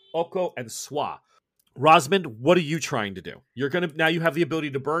as Oko and Swa. Rosmond, what are you trying to do? Now you have the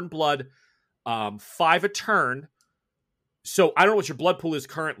ability to burn blood 5 a turn. So I don't know what your blood pool is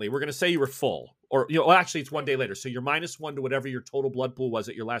currently. We're going to say you were full. Or, actually it's 1 day later. So you're -1 to whatever your total blood pool was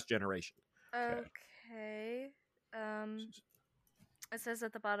at your last generation. Okay. It says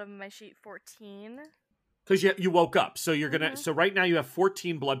at the bottom of my sheet 14. Because you woke up. So you're going to. So right now you have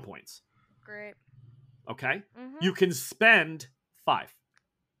 14 blood points. Great. Okay? Mm-hmm. You can spend 5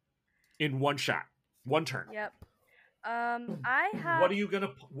 in 1 shot. 1 turn. Yep. I have. What do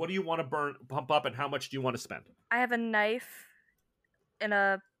you want to pump up, and how much do you want to spend? I have a knife in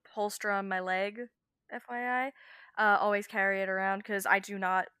a holster on my leg, FYI. Always carry it around because I do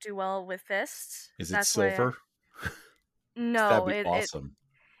not do well with fists. Is it That's why silver? No, That'd be awesome.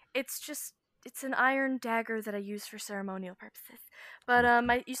 it's an iron dagger that I use for ceremonial purposes.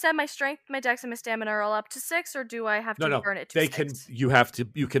 But you said my strength, my dex, and my stamina are all up to 6, or do I have to burn it to 6?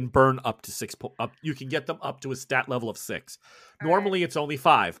 You can burn up to 6 up. You can get them up to a stat level of 6. All Normally it's only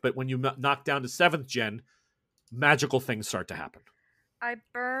 5, but when you knock down to 7th gen, magical things start to happen. I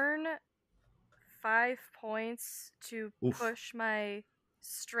burn 5 points to Oof. push my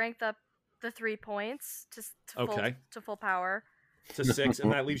strength up the 3 points to Okay. full power. To 6,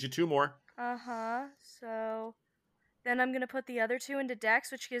 and that leaves you 2 more. So then I'm going to put the other 2 into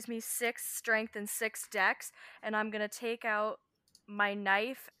dex, which gives me 6 strength and 6 dex, and I'm going to take out my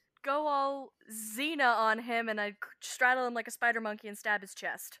knife, go all Xena on him, and I straddle him like a spider monkey and stab his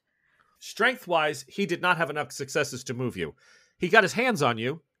chest. Strength-wise, he did not have enough successes to move you. He got his hands on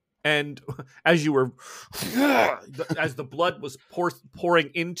you, and as you were, as the blood was pouring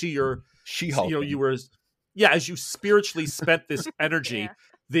into your, She-Hulk. as you spiritually spent this energy, Yeah.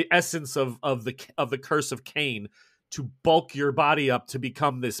 the essence of the curse of Cain, to bulk your body up to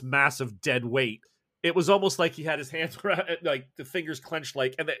become this massive dead weight. It was almost like he had his hands like the fingers clenched,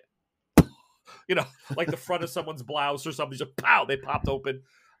 like, and they, like the front of someone's blouse or something. Just pow, they popped open.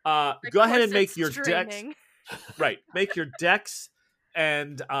 Like Go ahead and make corsets your dex. straining. Right, make your dex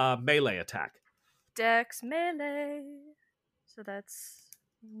and melee attack. Dex melee. So that's.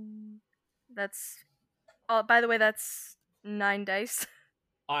 Oh, by the way, that's 9 dice.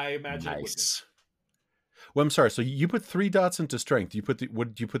 I imagine it would be. Nice. Well, I'm sorry. So you put 3 dots into strength. What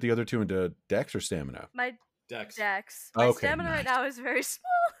did you put the other 2 into dex or stamina? My Dex. My Okay, stamina right nice. now is very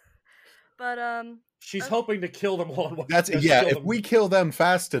small. But She's hoping to kill them all. That's if we kill them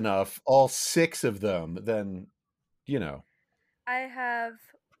fast enough, all 6 of them, then I have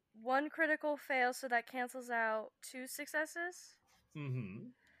 1 critical fail, so that cancels out 2 successes. Mm-hmm.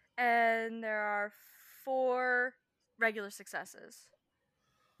 And there are 4 regular successes.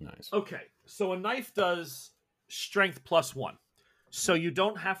 Nice. Okay, so a knife does strength +1, so you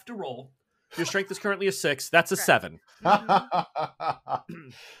don't have to roll. Your strength is currently a 6. That's a Correct. 7.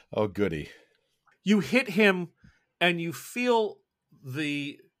 Oh, goody. You hit him, and you feel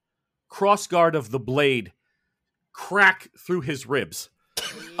the crossguard of the blade crack through his ribs.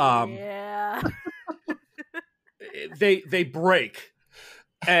 Yeah. They break,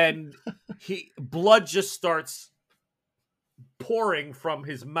 and blood just starts pouring from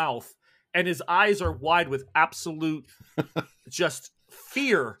his mouth, and his eyes are wide with absolute just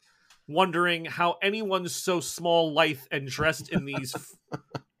fear, wondering how anyone so small, lithe, and dressed in these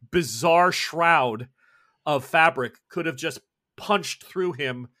bizarre shroud of fabric could have just punched through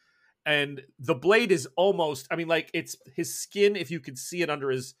him. And the blade is almost, it's his skin, if you could see it under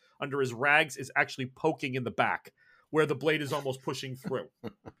his rags, is actually poking in the back where the blade is almost pushing through.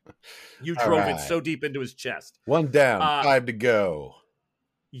 You drove it so deep into his chest. 1 down, 5 to go.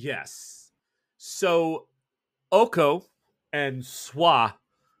 Yes. So Oko and Swa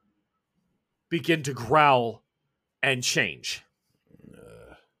begin to growl and change.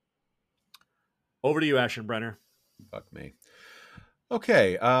 Over to you, Ashenbrenner. Fuck me.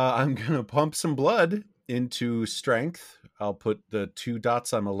 Okay, I'm going to pump some blood into strength. I'll put the 2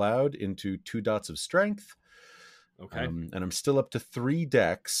 dots I'm allowed into 2 dots of strength. Okay. And I'm still up to 3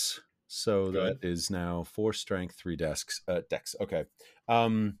 dex. So Good. that is now 4 strength, 3 dex. Okay.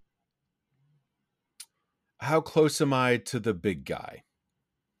 How close am I to the big guy?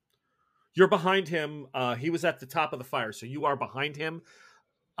 You're behind him. He was at the top of the fire, so you are behind him.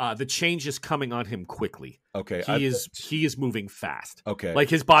 The change is coming on him quickly. Okay. He is moving fast. Okay.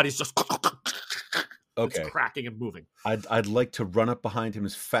 Like his body's just okay. It's cracking and moving. I'd like to run up behind him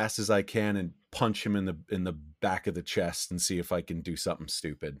as fast as I can and punch him in the back of the chest and see if I can do something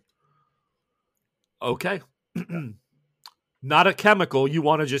stupid. Okay. Not a chemical. You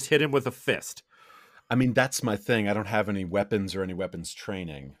want to just hit him with a fist. I mean, that's my thing. I don't have any weapons or any weapons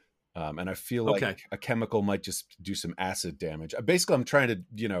training. And I feel like a chemical might just do some acid damage. Basically, I'm trying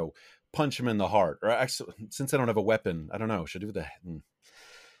to, punch him in the heart. Or actually, since I don't have a weapon, I don't know. Should I do the...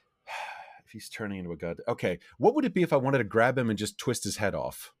 If he's turning into a god. Okay. What would it be if I wanted to grab him and just twist his head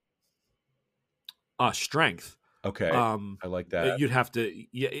off? Strength. Okay. I like that. You'd have to,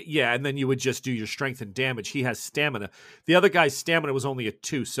 yeah, and then you would just do your strength and damage. He has stamina. The other guy's stamina was only a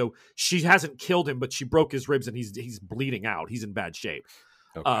 2, so she hasn't killed him, but she broke his ribs and he's bleeding out. He's in bad shape.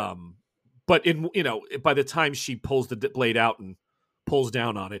 Okay. But by the time she pulls the blade out and pulls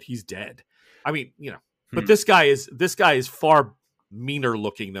down on it, he's dead. I mean, but this guy is far meaner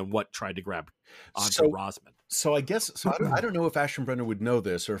looking than what tried to grab onto Rosman. So I guess I don't know if Ashenbrenner would know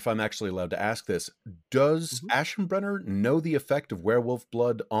this or if I'm actually allowed to ask this. Does Ashenbrenner know the effect of werewolf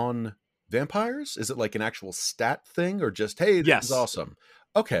blood on vampires? Is it like an actual stat thing or just, hey, this is awesome?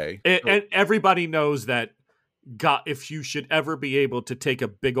 Okay. And everybody knows that if you should ever be able to take a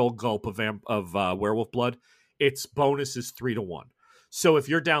big old gulp of werewolf blood, its bonus is 3 to 1. So if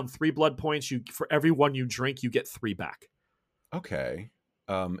you're down 3 blood points, for every one you drink, you get 3 back. Okay.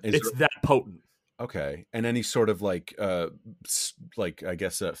 That potent. Okay. And any sort of I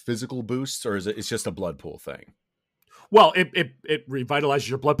guess physical boosts, or it's just a blood pool thing? Well, it revitalizes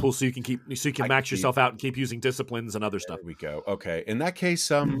your blood pool so you can max yourself out and keep using disciplines and other stuff. There we go. Okay. In that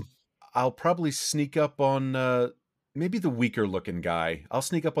case, I'll probably sneak up on maybe the weaker looking guy. I'll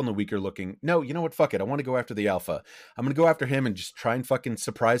sneak up on the weaker looking. No, you know what? Fuck it. I want to go after the alpha. I'm going to go after him and just try and fucking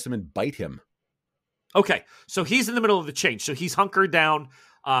surprise him and bite him. Okay. So he's in the middle of the change. So he's hunkered down.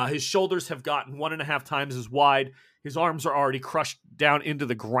 His shoulders have gotten 1.5 times as wide. His arms are already crushed down into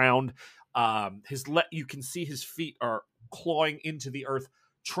the ground. You can see his feet are clawing into the earth,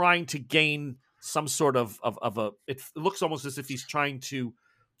 trying to gain some sort of a. It looks almost as if he's trying to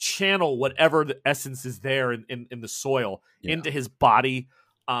channel whatever the essence is there in the soil into his body.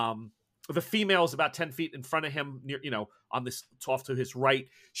 The female is about 10 feet in front of him, on this off to his right.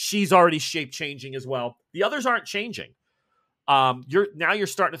 She's already shape changing as well. The others aren't changing. You're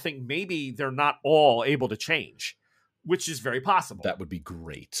starting to think maybe they're not all able to change. which is very possible. That would be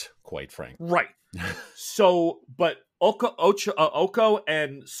great, quite frankly. Right. So, but Oko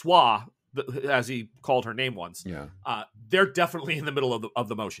and Swa, as he called her name once, they're definitely in the middle of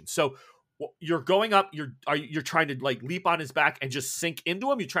the motion. So you're going up. You're trying to like leap on his back and just sink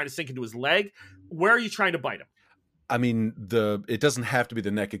into him. You're trying to sink into his leg. Where are you trying to bite him? I mean, it doesn't have to be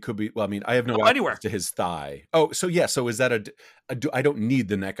the neck. It could be. Well, I mean, I have no access anywhere to his thigh. Oh, so yeah. So is that I don't need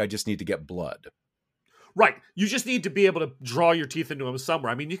the neck. I just need to get blood. Right. You just need to be able to draw your teeth into him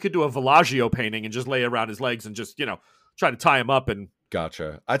somewhere. I mean, you could do a Villaggio painting and just lay around his legs and just, try to tie him up and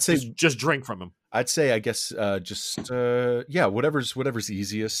gotcha. I'd say just drink from him. I'd say, I guess, whatever's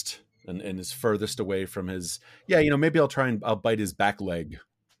easiest and is furthest away from his. Yeah, maybe I'll bite his back leg.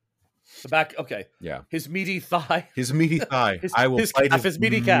 The back, okay. Yeah. His meaty thigh. His meaty thigh. I will bite his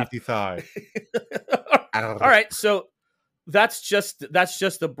meaty calf. Thigh. All right, so that's just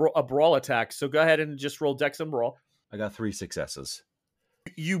a brawl attack. So go ahead and just roll Dex and Brawl. I got 3 successes.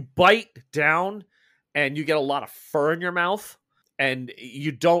 You bite down, and you get a lot of fur in your mouth, and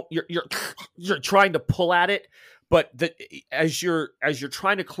you're trying to pull at it, but as you're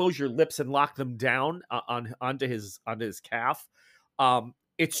trying to close your lips and lock them down onto his calf,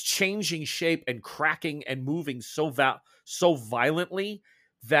 it's changing shape and cracking and moving so violently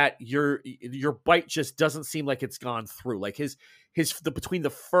that your bite just doesn't seem like it's gone through. Like between the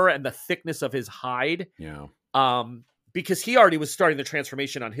fur and the thickness of his hide. Yeah. Because he already was starting the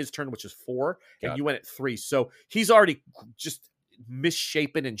transformation on his turn, which is 4, and you went at 3. So he's already just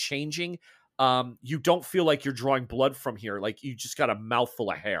misshapen and changing. You don't feel like you're drawing blood from here. Like you just got a mouthful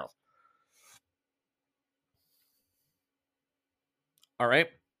of hair. All right.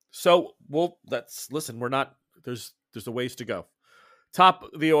 So listen, we're not, there's a ways to go. Top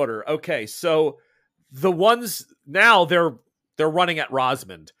of the order. Okay. So the ones now they're running at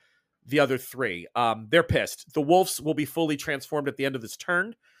Rosmond, the other 3. They're pissed. The wolves will be fully transformed at the end of this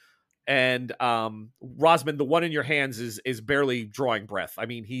turn. And Rosmond, the one in your hands is barely drawing breath. I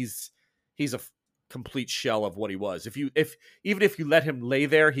mean, he's a complete shell of what he was. Even if you let him lay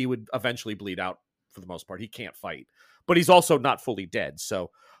there, he would eventually bleed out for the most part. He can't fight. But he's also not fully dead. So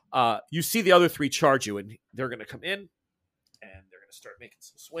you see the other 3 charge you, and they're going to come in, and they're going to start making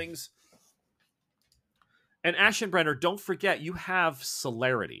some swings. And Ashenbrenner, don't forget, you have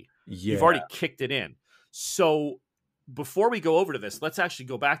celerity. Yeah. You've already kicked it in. So before we go over to this, let's actually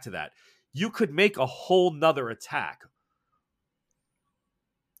go back to that. You could make a whole nother attack.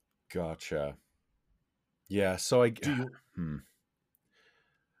 Gotcha. Yeah, so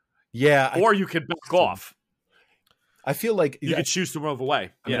Yeah. Or you could back off. I feel like you could choose to move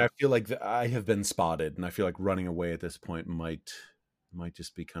away. I mean, I feel like I have been spotted, and I feel like running away at this point might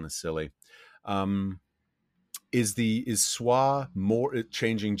just be kind of silly. Is Swa more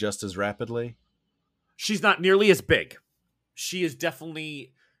changing just as rapidly? She's not nearly as big. She's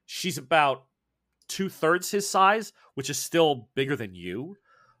about 2/3 his size, which is still bigger than you.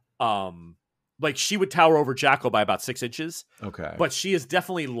 Like she would tower over Jacko by about 6 inches. Okay. But she is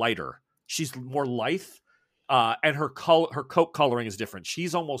definitely lighter. She's more lithe. And her coat coloring is different.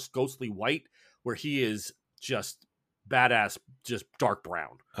 She's almost ghostly white, where he is just badass, just dark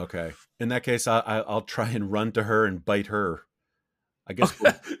brown. Okay. In that case, I'll try and run to her and bite her. I guess.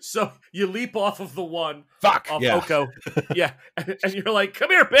 So you leap off of the one. Fuck. Off Yeah. Oko. Yeah. And you're like,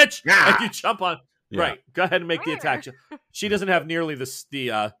 come here, bitch. Yeah. And you jump on. Yeah. Right. Go ahead and make the attack. She doesn't have nearly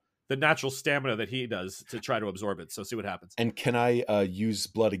the natural stamina that he does to try to absorb it. So see what happens. And can I use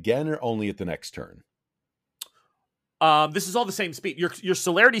blood again, or only at the next turn? This is all the same speed. Your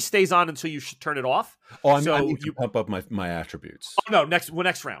celerity stays on until you turn it off. Oh, I need to pump up my attributes. Oh no, next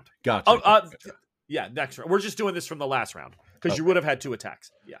round. Gotcha. Gotcha. Yeah, next round. We're just doing this from the last round because you would have had 2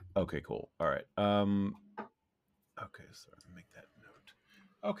 attacks. Yeah. Okay, cool. All right. Okay, so make that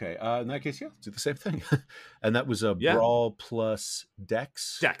note. Okay, in that case, yeah, let's do the same thing. And that was a brawl plus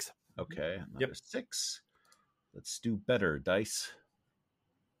dex. Dex. Okay, another 6. Let's do better dice.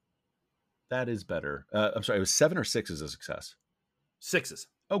 That is better. I'm sorry, it was 7 or 6 is a success? 6s.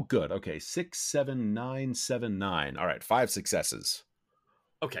 Oh, good. Okay, 6, 7, 9, 7, 9. All right, 5 successes.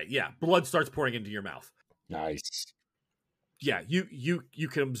 Okay, yeah. Blood starts pouring into your mouth. Nice. Yeah, you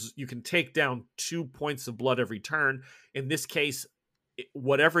can take down 2 points of blood every turn. In this case,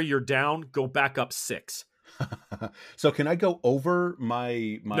 whatever you're down, go back up 6. So can I go over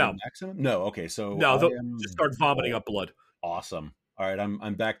my no. maximum? No. Okay, so no, just start vomiting up blood. Awesome. All right,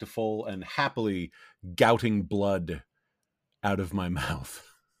 I'm back to full and happily gouting blood out of my mouth.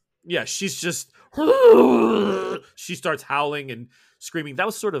 Yeah, she's just she starts howling and screaming. That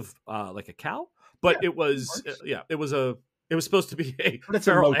was sort of like a cow, but it was it was supposed to be a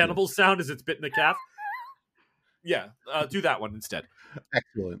feral animal sound as it's bitten the calf. Yeah, do that one instead.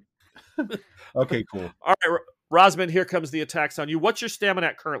 Excellent. Okay, cool. All right, Rosman, here comes the attacks on you. What's your stamina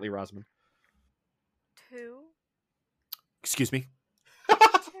at currently, Rosman? 2. Excuse me. 2.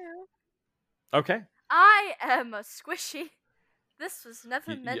 Okay. I am a squishy. This was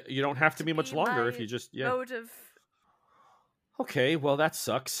never meant. You don't have to be much longer if you just mode of. Okay, well that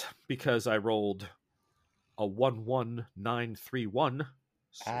sucks because I rolled a 11931,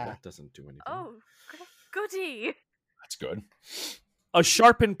 so that doesn't do anything. Oh, goody! That's good. A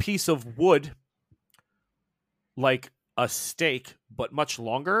sharpened piece of wood, like a stake, but much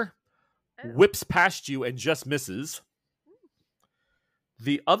longer, whips past you and just misses.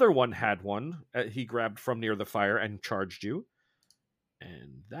 The other one had one he grabbed from near the fire and charged you.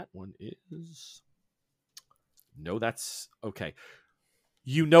 And that one is... No, that's... Okay.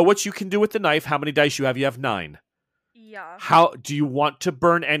 You know what you can do with the knife. How many dice you have? You have 9. Yeah. How do you want to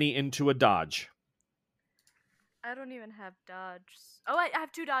burn any into a dodge? I don't even have dodge. Oh, I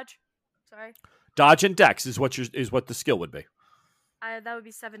have 2 dodge. Sorry. Dodge and dex is what the skill would be. That would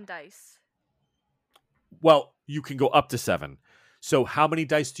be 7 dice. Well, you can go up to 7. So how many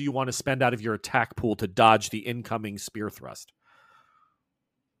dice do you want to spend out of your attack pool to dodge the incoming spear thrust?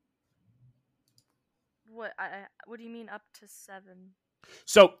 What? What do you mean up to 7?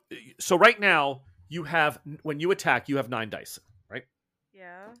 So right now you have, when you attack, you have 9 dice, right?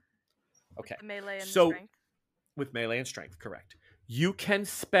 Yeah. Okay. With the melee and strength. With melee and strength, correct. You can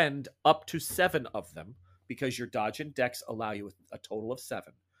spend up to 7 of them because your dodge and dex allow you a total of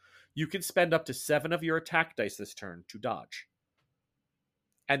 7. You can spend up to 7 of your attack dice this turn to dodge.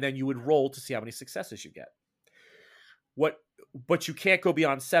 And then you would roll to see how many successes you get. But you can't go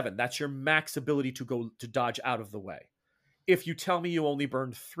beyond 7. That's your max ability to dodge out of the way. If you tell me you only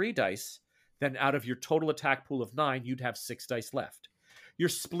burned 3 dice, then out of your total attack pool of 9, you'd have 6 dice left. You're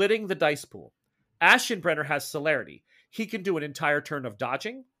splitting the dice pool. Ashenbrenner has celerity. He can do an entire turn of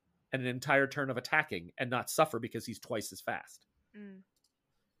dodging and an entire turn of attacking and not suffer because he's twice as fast.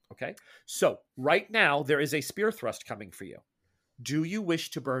 Okay? So, right now, there is a spear thrust coming for you. Do you wish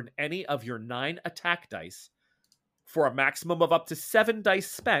to burn any of your 9 attack dice for a maximum of up to 7 dice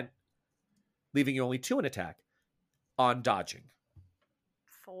spent, leaving you only 2 in attack, on dodging?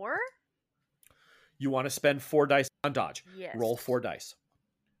 4? You want to spend 4 dice on dodge. Yes. Roll 4 dice.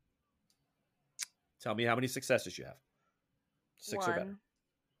 Tell me how many successes you have. 6 or 1. better.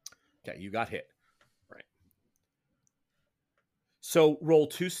 Okay, you got hit. Right. So roll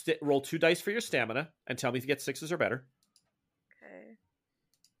 2 dice for your stamina and tell me if you get 6s or better.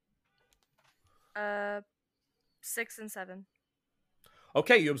 Okay. 6 and 7.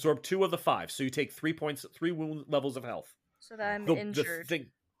 Okay, you absorb 2 of the 5, so you take 3 wound levels of health. So that I'm injured.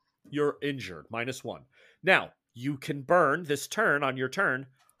 You're injured, -1. Now, you can burn this turn, on your turn,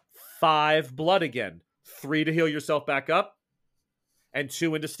 5 blood again. 3 to heal yourself back up, and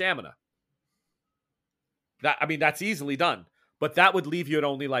 2 into stamina. That's easily done. But that would leave you at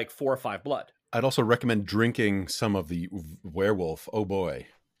only like 4 or 5 blood. I'd also recommend drinking some of the werewolf. Oh boy.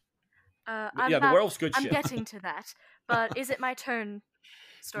 The werewolf's good shit. I'm getting to that. But is it my turn?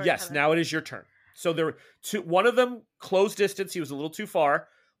 Yes, now it is your turn. So there were 2. One of them closed distance. He was a little too far.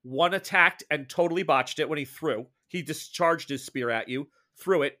 One attacked and totally botched it when he threw. He discharged his spear at you,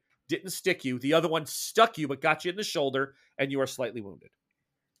 threw it, didn't stick you. The other one stuck you but got you in the shoulder, and you are slightly wounded.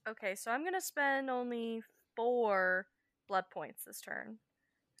 Okay, so I'm going to spend only 4 blood points this turn.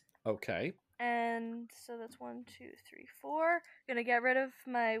 Okay. And so that's 1, 2, 3, 4. Gonna get rid of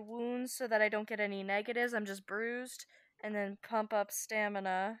my wounds so that I don't get any negatives. I'm just bruised. And then pump up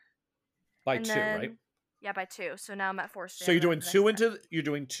stamina. By 2, right? Yeah, by 2. So now I'm at 4 stamina. So you're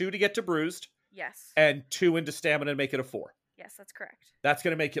doing 2 to get to bruised. Yes. And 2 into stamina to make it a 4. Yes, that's correct. That's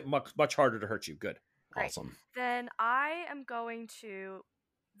going to make it much harder to hurt you. Good. Great. Awesome. Then I am going to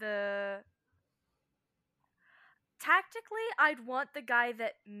Tactically, I'd want the guy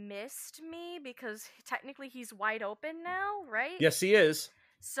that missed me because technically he's wide open now, right? Yes, he is.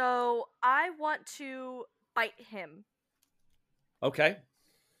 So I want to bite him. Okay.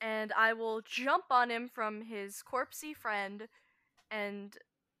 And I will jump on him from his corpsey friend and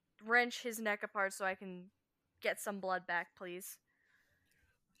wrench his neck apart so I can get some blood back, please.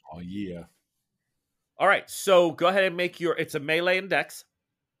 Oh, yeah. All right, so go ahead and make it's a melee and dex.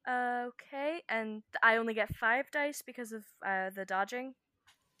 Okay, and I only get 5 dice because of the dodging?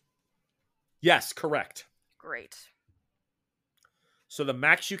 Yes, correct. Great. So the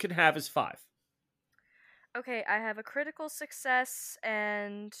max you can have is 5. Okay, I have a critical success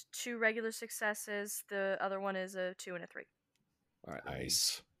and 2 regular successes. The other one is a 2 and a 3. All right,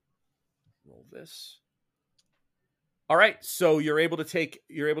 Nice. roll this. All right, so you're able to take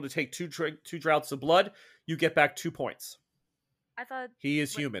two draughts of blood. You get back 2 points. I thought He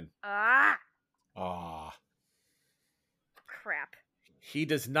is human. Ah. Crap. He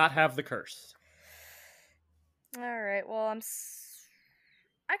does not have the curse. All right. Well,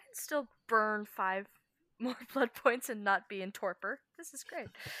 I can still burn 5 more blood points and not be in torpor. This is great.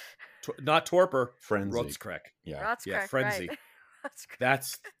 Not torpor. Frenzy. Rotzkrek. Yeah. Rotzkrek, frenzy. Right. Rotzkrek.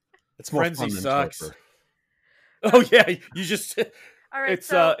 That's It's more frenzy fun than sucks. torpor. Oh yeah, you just All right.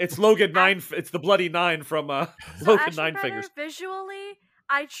 it's Logan 9. It's the bloody 9 from Logan 9 Fingers. Visually,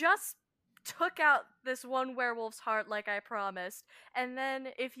 I just took out this one werewolf's heart like I promised, and then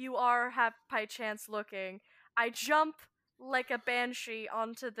if you have by chance looking, I jump like a banshee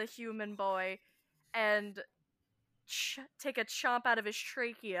onto the human boy and take a chomp out of his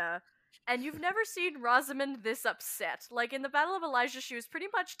trachea. And you've never seen Rosamund this upset. Like in the Battle of Elijah, she was pretty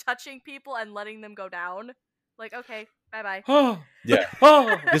much touching people and letting them go down. Like, okay, bye bye. Yeah.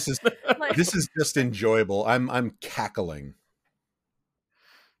 Oh, This is Like, this is just enjoyable. I'm cackling.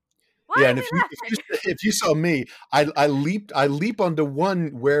 why Yeah, are and we if you saw me, I leap onto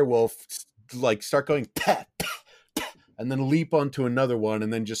one werewolf, like start going pat, pat, pat, and then leap onto another one,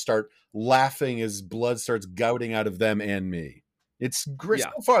 and then just start laughing as blood starts gouting out of them and me. It's great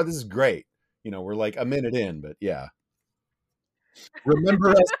so far. This is great. We're like a minute in, but yeah.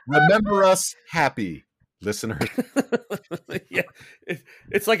 Remember us, happy listeners. Yeah,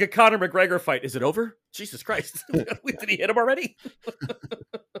 it's like a Conor McGregor fight. Is it over? Jesus Christ! Did he hit him already?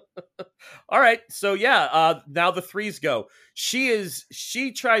 All right, so yeah, now the threes go.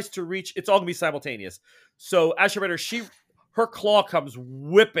 She tries to reach. It's all gonna be simultaneous. So Asher Ritter, her claw comes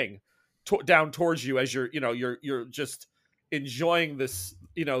whipping down towards you as you're just enjoying this,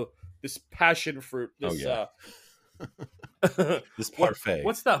 this passion fruit. This, This parfait.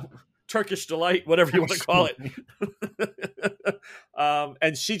 What's the Turkish delight, whatever you want to call it?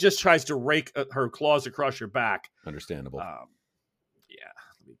 And she just tries to rake her claws across your back. Understandable. Yeah,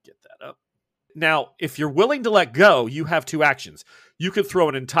 let me get that up. Now, if you're willing to let go, you have 2 actions. You could throw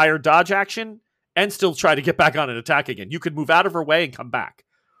an entire dodge action and still try to get back on an attack again. You could move out of her way and come back.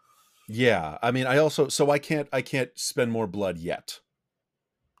 Yeah, I mean, I can't spend more blood yet.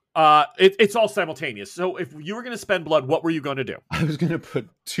 It's all simultaneous. So if you were going to spend blood, what were you going to do? I was going to put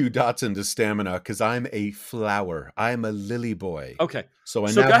 2 dots into stamina because I'm a flower. I'm a lily boy. Okay. So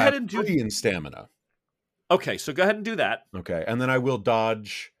I go now ahead have and do 3 in stamina. Okay, so go ahead and do that. Okay, and then I will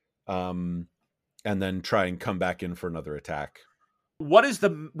dodge, and then try and come back in for another attack. What is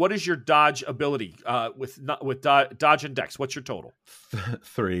your dodge ability with dodge and dex? What's your total?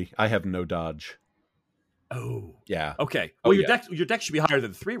 3. I have no dodge. Oh. Yeah. Okay. Well, your dex should be higher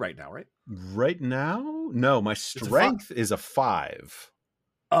than 3 right now, right? Right now? No, my strength is a 5.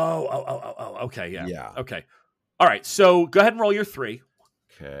 Oh, okay, yeah. Yeah. Okay. All right, so go ahead and roll your 3.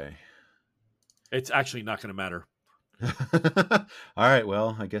 Okay. It's actually not going to matter. All right,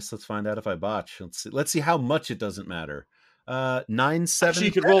 well, I guess let's find out if I botch. Let's see how much it doesn't matter. 9, 7, Actually,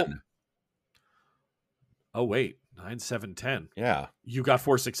 you could 10. roll. Oh, wait. 9, 7, 10. Yeah. You got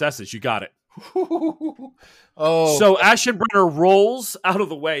 4 successes. You got it. Oh. So Ashenbrenner rolls out of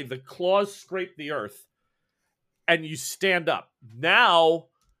the way. The claws scrape the earth. And you stand up. Now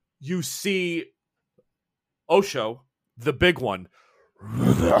you see Osho, the big one,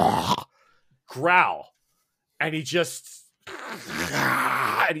 growl. And he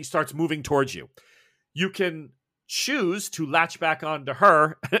starts moving towards you. You can choose to latch back onto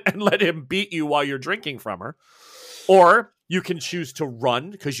her and let him beat you while you're drinking from her. Or you can choose to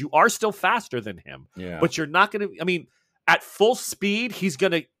run because you are still faster than him. Yeah. But you're not going to, I mean, at full speed, he's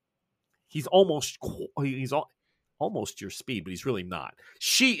almost your speed, but he's really not.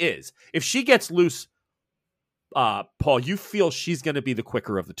 She is. If she gets loose, Paul, you feel she's going to be the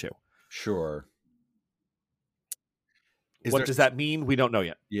quicker of the 2. Sure. What does that mean? We don't know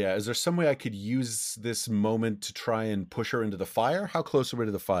yet. Yeah. Is there some way I could use this moment to try and push her into the fire? How close are we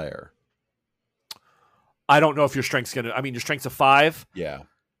to the fire? I don't know if your strength's going to... I mean, your strength's a 5. Yeah.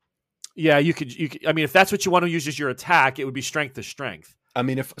 Yeah, you could. I mean, if that's what you want to use as your attack, it would be strength to strength. I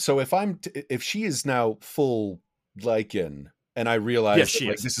mean, if she is now full Lycan and I realize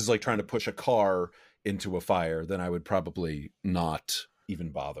this is like trying to push a car into a fire, then I would probably not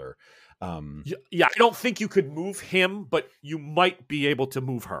even bother. Yeah, I don't think you could move him, but you might be able to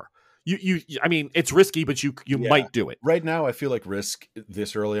move her. I mean, it's risky, but you might do it. Right now, I feel like risk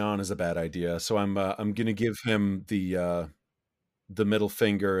this early on is a bad idea. So I'm going to give him the middle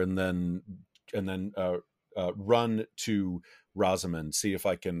finger and then run to Rosamund, see if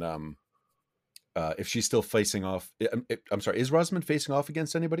I can if she's still facing off. I'm sorry, is Rosamund facing off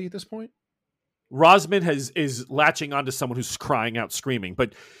against anybody at this point? Rosman is latching onto someone who's crying out, screaming,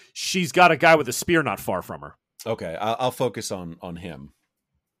 but she's got a guy with a spear not far from her. Okay, I'll focus on him.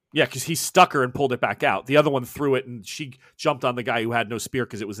 Yeah, because he stuck her and pulled it back out. The other one threw it, and she jumped on the guy who had no spear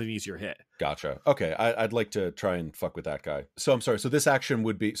because it was an easier hit. Gotcha. Okay, I'd like to try and fuck with that guy. So I'm sorry. So this action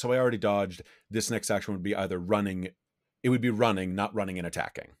would be. So I already dodged. This next action would be either running. It would be running, not running and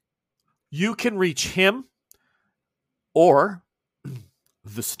attacking. You can reach him or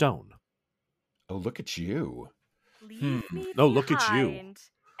the stone. Oh, look at you. Leave me No, look at you. behind,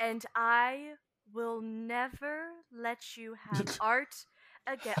 and I will never let you have art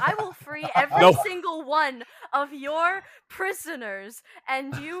again. I will free every No. single one of your prisoners,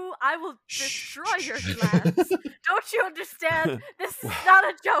 and I will destroy your lands. Don't you understand? This is not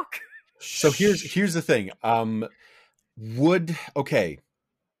a joke. So here's the thing. Okay.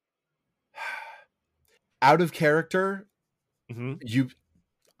 Out of character,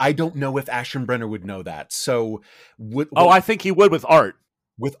 I don't know if Ashenbrenner would know that. So I think he would with art.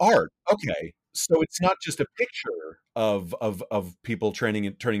 With art. Okay. So it's not just a picture of people turning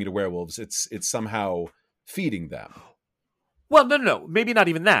into werewolves. It's somehow feeding them. Well, no. Maybe not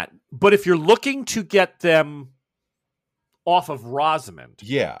even that. But if you're looking to get them off of Rosamund,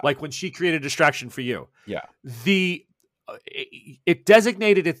 yeah, like when she created a distraction for you, yeah, it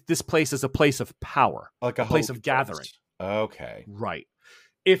designated this place as a place of power, like a place of gathering. Okay, right.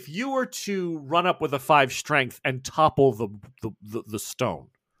 If you were to run up with a 5 strength and topple the stone,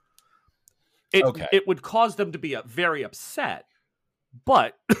 it would cause them to be very upset,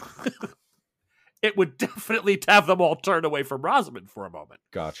 but it would definitely have them all turn away from Rosamund for a moment.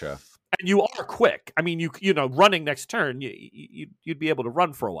 Gotcha. And you are quick. I mean, you know, running next turn, you'd be able to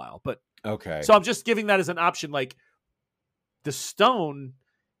run for a while. But okay. So I'm just giving that as an option. Like the stone,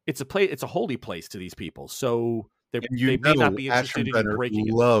 it's a holy place to these people. So they may not be interested in breaking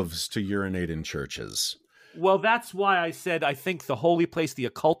it. Loves to urinate in churches. Well, that's why I said I think the holy place, the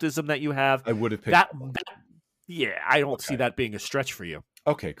occultism that you have, I would have picked that. Yeah, I don't see that being a stretch for you.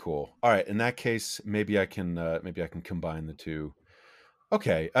 Okay, cool. All right, in that case, maybe I can combine the two.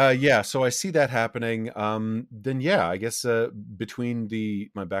 Okay, yeah. So I see that happening. Then yeah, I guess between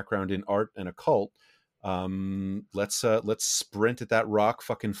my background in art and occult, let's sprint at that rock,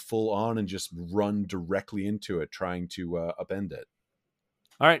 fucking full on, and just run directly into it, trying to upend it.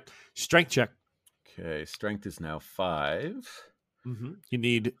 All right, strength check. Okay, strength is now 5. Mm-hmm. You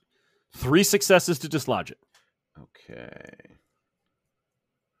need 3 successes to dislodge it. Okay.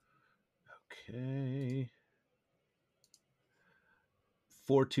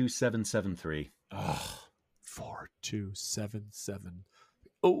 42773. Oh, 42773.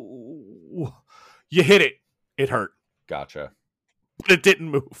 Oh, you hit it. It hurt. Gotcha. But it didn't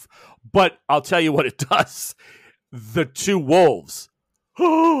move. But I'll tell you what it does. The 2 wolves.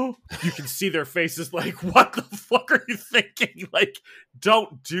 You can see their faces like, what the fuck are you thinking? Like,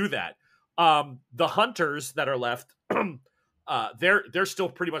 don't do that. The hunters that are left, they're still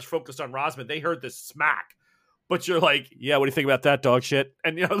pretty much focused on Rosamund. They heard this smack, but you're like, yeah, what do you think about that dog shit?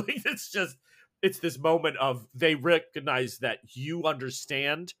 And you know, like, it's this moment of they recognize that you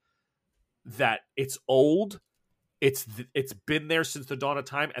understand that it's old, it's been there since the dawn of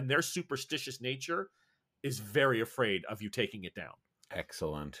time, and their superstitious nature is very afraid of you taking it down.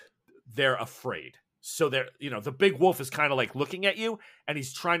 Excellent. They're afraid. So they're, you know, the big wolf is kind of like looking at you, and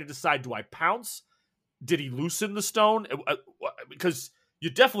he's trying to decide, do I pounce? Did he loosen the stone? Because you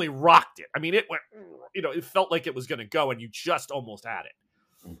definitely rocked it. I mean, it went, you know, it felt like it was going to go, and you just almost had it.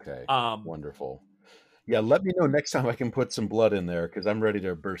 Okay. Wonderful. Yeah, let me know next time I can put some blood in there, because I'm ready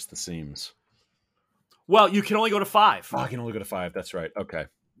to burst the seams. Well, you can only go to 5. Oh, I can only go to 5. That's right. Okay.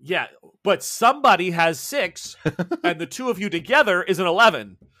 Yeah, but somebody has 6, and the 2 of you together is an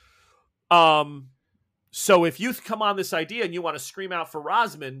 11. So if you come on this idea and you want to scream out for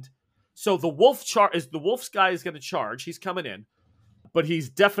Rosamund, so the wolf's guy is going to charge. He's coming in, but he's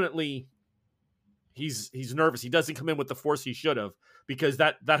definitely he's nervous. He doesn't come in with the force he should have, because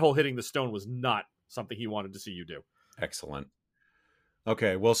that whole hitting the stone was not something he wanted to see you do. Excellent.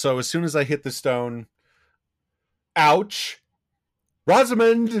 Okay, well, so as soon as I hit the stone, ouch.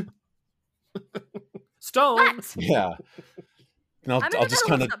 Rosamund! Stone! What? Yeah. And I'll just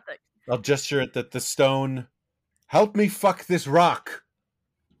kind of, I'll gesture at the stone. Help me fuck this rock.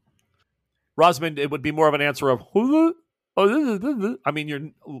 Rosamund, it would be more of an answer of, I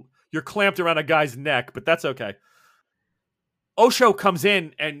mean, you're clamped around a guy's neck, but that's okay. Osho comes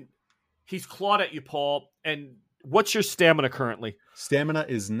in, and he's clawed at you, Paul, and what's your stamina currently? Stamina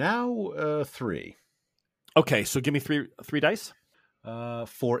is now 3. Okay, so give me three dice. 4,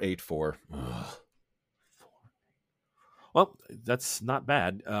 8, 4. Ugh. Well, that's not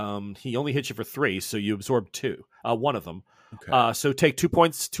bad. He only hits you for 3, so you absorb 2. One of them. Okay. So take 2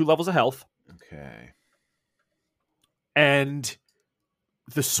 points, 2 levels of health. Okay. And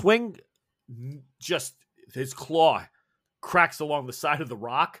the swing, just his claw cracks along the side of the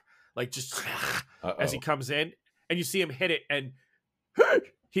rock, like just as he comes in, and you see him hit it, and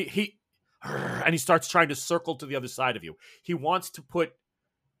he starts trying to circle to the other side of you. He wants to put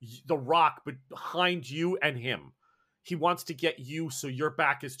the rock behind you and him. He wants to get you so your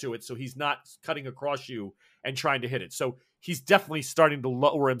back is to it, so he's not cutting across you and trying to hit it. So he's definitely starting to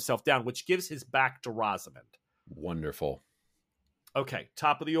lower himself down, which gives his back to Rosamond. Wonderful. Okay,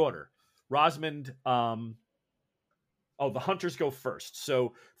 top of the order. Rosamond, the hunters go first.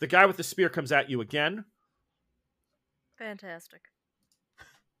 So the guy with the spear comes at you again. Fantastic.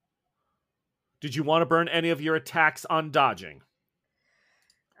 Did you want to burn any of your attacks on dodging?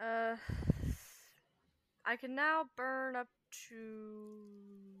 I can now burn up to...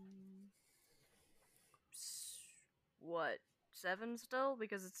 what? 7 still?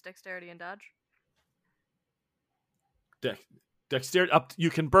 Because it's dexterity and dodge? Dexterity up.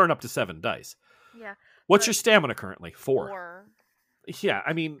 You can burn up to 7 dice. Yeah. What's your stamina currently? 4. 4. Yeah,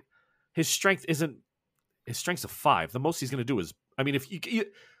 I mean, his strength's a 5. The most he's going to do is, I mean, if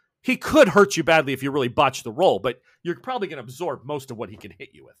he could hurt you badly if you really botch the roll, but you're probably going to absorb most of what he can hit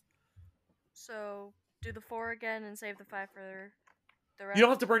you with. So do the 4 again and save the 5 for the rest. You don't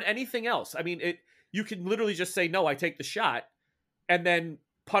have to burn anything else. I mean, you can literally just say, no, I take the shot, and then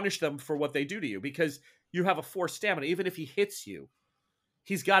punish them for what they do to you, because you have a 4 stamina. Even if he hits you,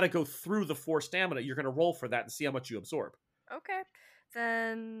 he's got to go through the 4 stamina. You're going to roll for that and see how much you absorb. Okay.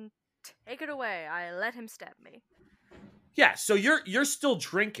 Then take it away. I let him stab me. Yeah, so you're still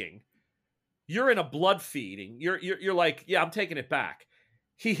drinking. You're in a blood feeding. You're like, yeah, I'm taking it back.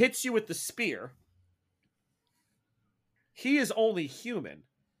 He hits you with the spear. He is only human.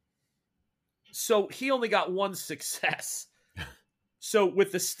 So he only got 1 success. So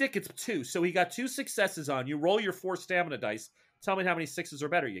with the stick, it's 2. So he got 2 successes on you. Roll your 4 stamina dice. Tell me how many 6s or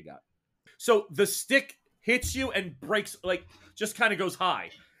better you got. So the stick hits you and breaks, like, just kind of goes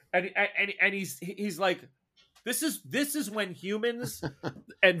high. And he's like, this is when humans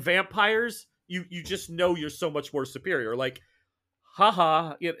and vampires, you just know you're so much more superior. Like,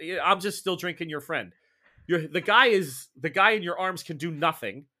 haha, I'm just still drinking your friend. The guy in your arms can do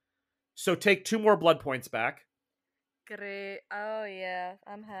nothing. So take 2 more blood points back. Great. Oh yeah,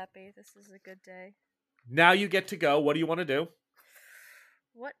 I'm happy. This is a good day. Now you get to go. What do you want to do?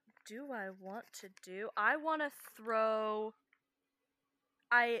 What do I want to do? I want to throw...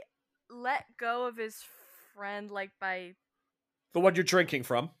 I let go of his friend, like, by... The one you're drinking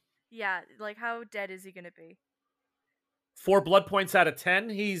from. Yeah, like, how dead is he gonna be? 4 blood points out of 10.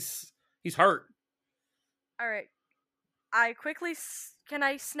 He's hurt. Alright. I quickly... Can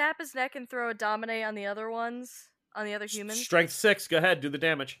I snap his neck and throw a dominate on the other ones? On the other humans? Strength 6. Go ahead. Do the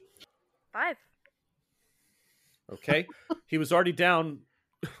damage. 5. Okay. He was already down.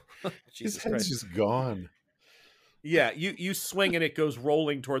 His head's just gone. Yeah, you swing and it goes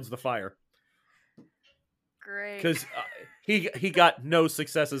rolling towards the fire. Great. Because he got no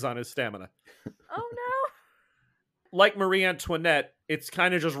successes on his stamina. Oh no! Like Marie Antoinette, it's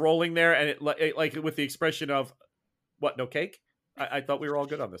kind of just rolling there, and it like with the expression of, what, no cake? I thought we were all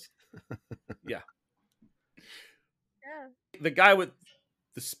good on this. Yeah. Yeah. The guy with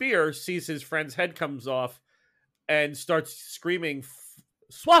the spear sees his friend's head comes off and starts screaming,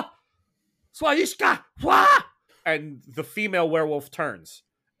 "Swa! Swayishka! Wah!" And the female werewolf turns,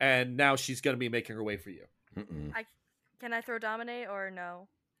 and now she's going to be making her way for you. Can I throw dominate or no?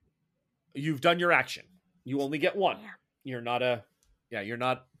 You've done your action. You only get 1. Damn. You're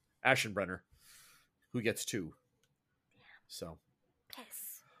not Ashenbrenner, who gets 2. So.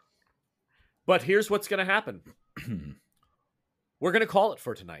 Piss. But here's what's going to happen. We're going to call it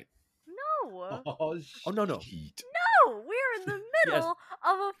for tonight. No! Oh no. No! We're in the middle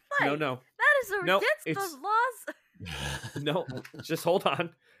of a fight! No. That is against it's- the laws! No, just hold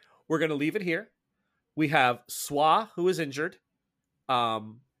on. We're going to leave it here. We have Swa, who is injured.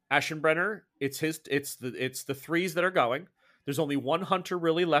 Ashenbrenner, it's the 3s that are going. There's only 1 hunter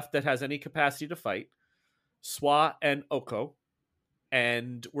really left that has any capacity to fight. Swa and Oko.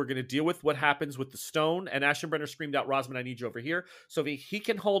 And we're going to deal with what happens with the stone. And Ashenbrenner screamed out, "Rosamond, I need you over here." So if he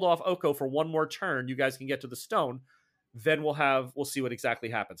can hold off Oko for 1 more turn, you guys can get to the stone. Then we'll see what exactly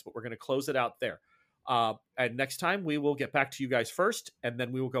happens. But we're going to close it out there. And next time we will get back to you guys first. And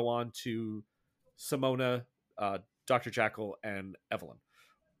then we will go on to Simona, Dr. Jackal, and Evelyn.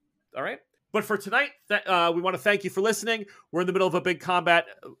 All right? But for tonight, we want to thank you for listening. We're in the middle of a big combat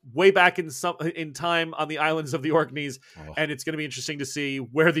way back in time on the islands of the Orkneys, and it's going to be interesting to see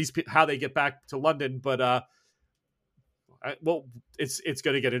where how they get back to London. But it's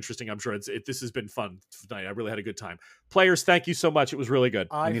going to get interesting. I'm sure. This has been fun tonight. I really had a good time. Players, thank you so much. It was really good.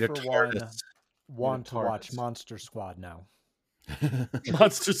 I for one want to watch Monster Squad now.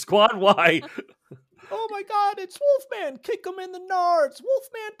 Monster Squad? Why? Oh my God, it's Wolfman! Kick him in the nards!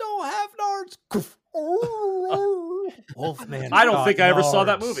 Wolfman don't have nards! Wolfman. I don't think I ever saw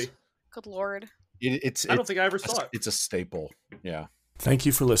that movie. Good Lord. I don't think I ever saw it. It's a staple. Yeah. Thank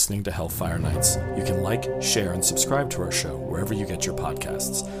you for listening to Hellfire Nights. You can like, share, and subscribe to our show wherever you get your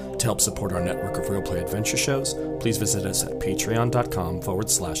podcasts. To help support our network of real play adventure shows, please visit us at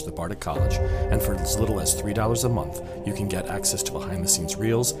patreon.com/The Bardic College. And for as little as $3 a month, you can get access to behind-the-scenes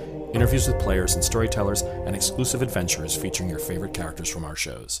reels, interviews with players and storytellers, and exclusive adventures featuring your favorite characters from our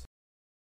shows.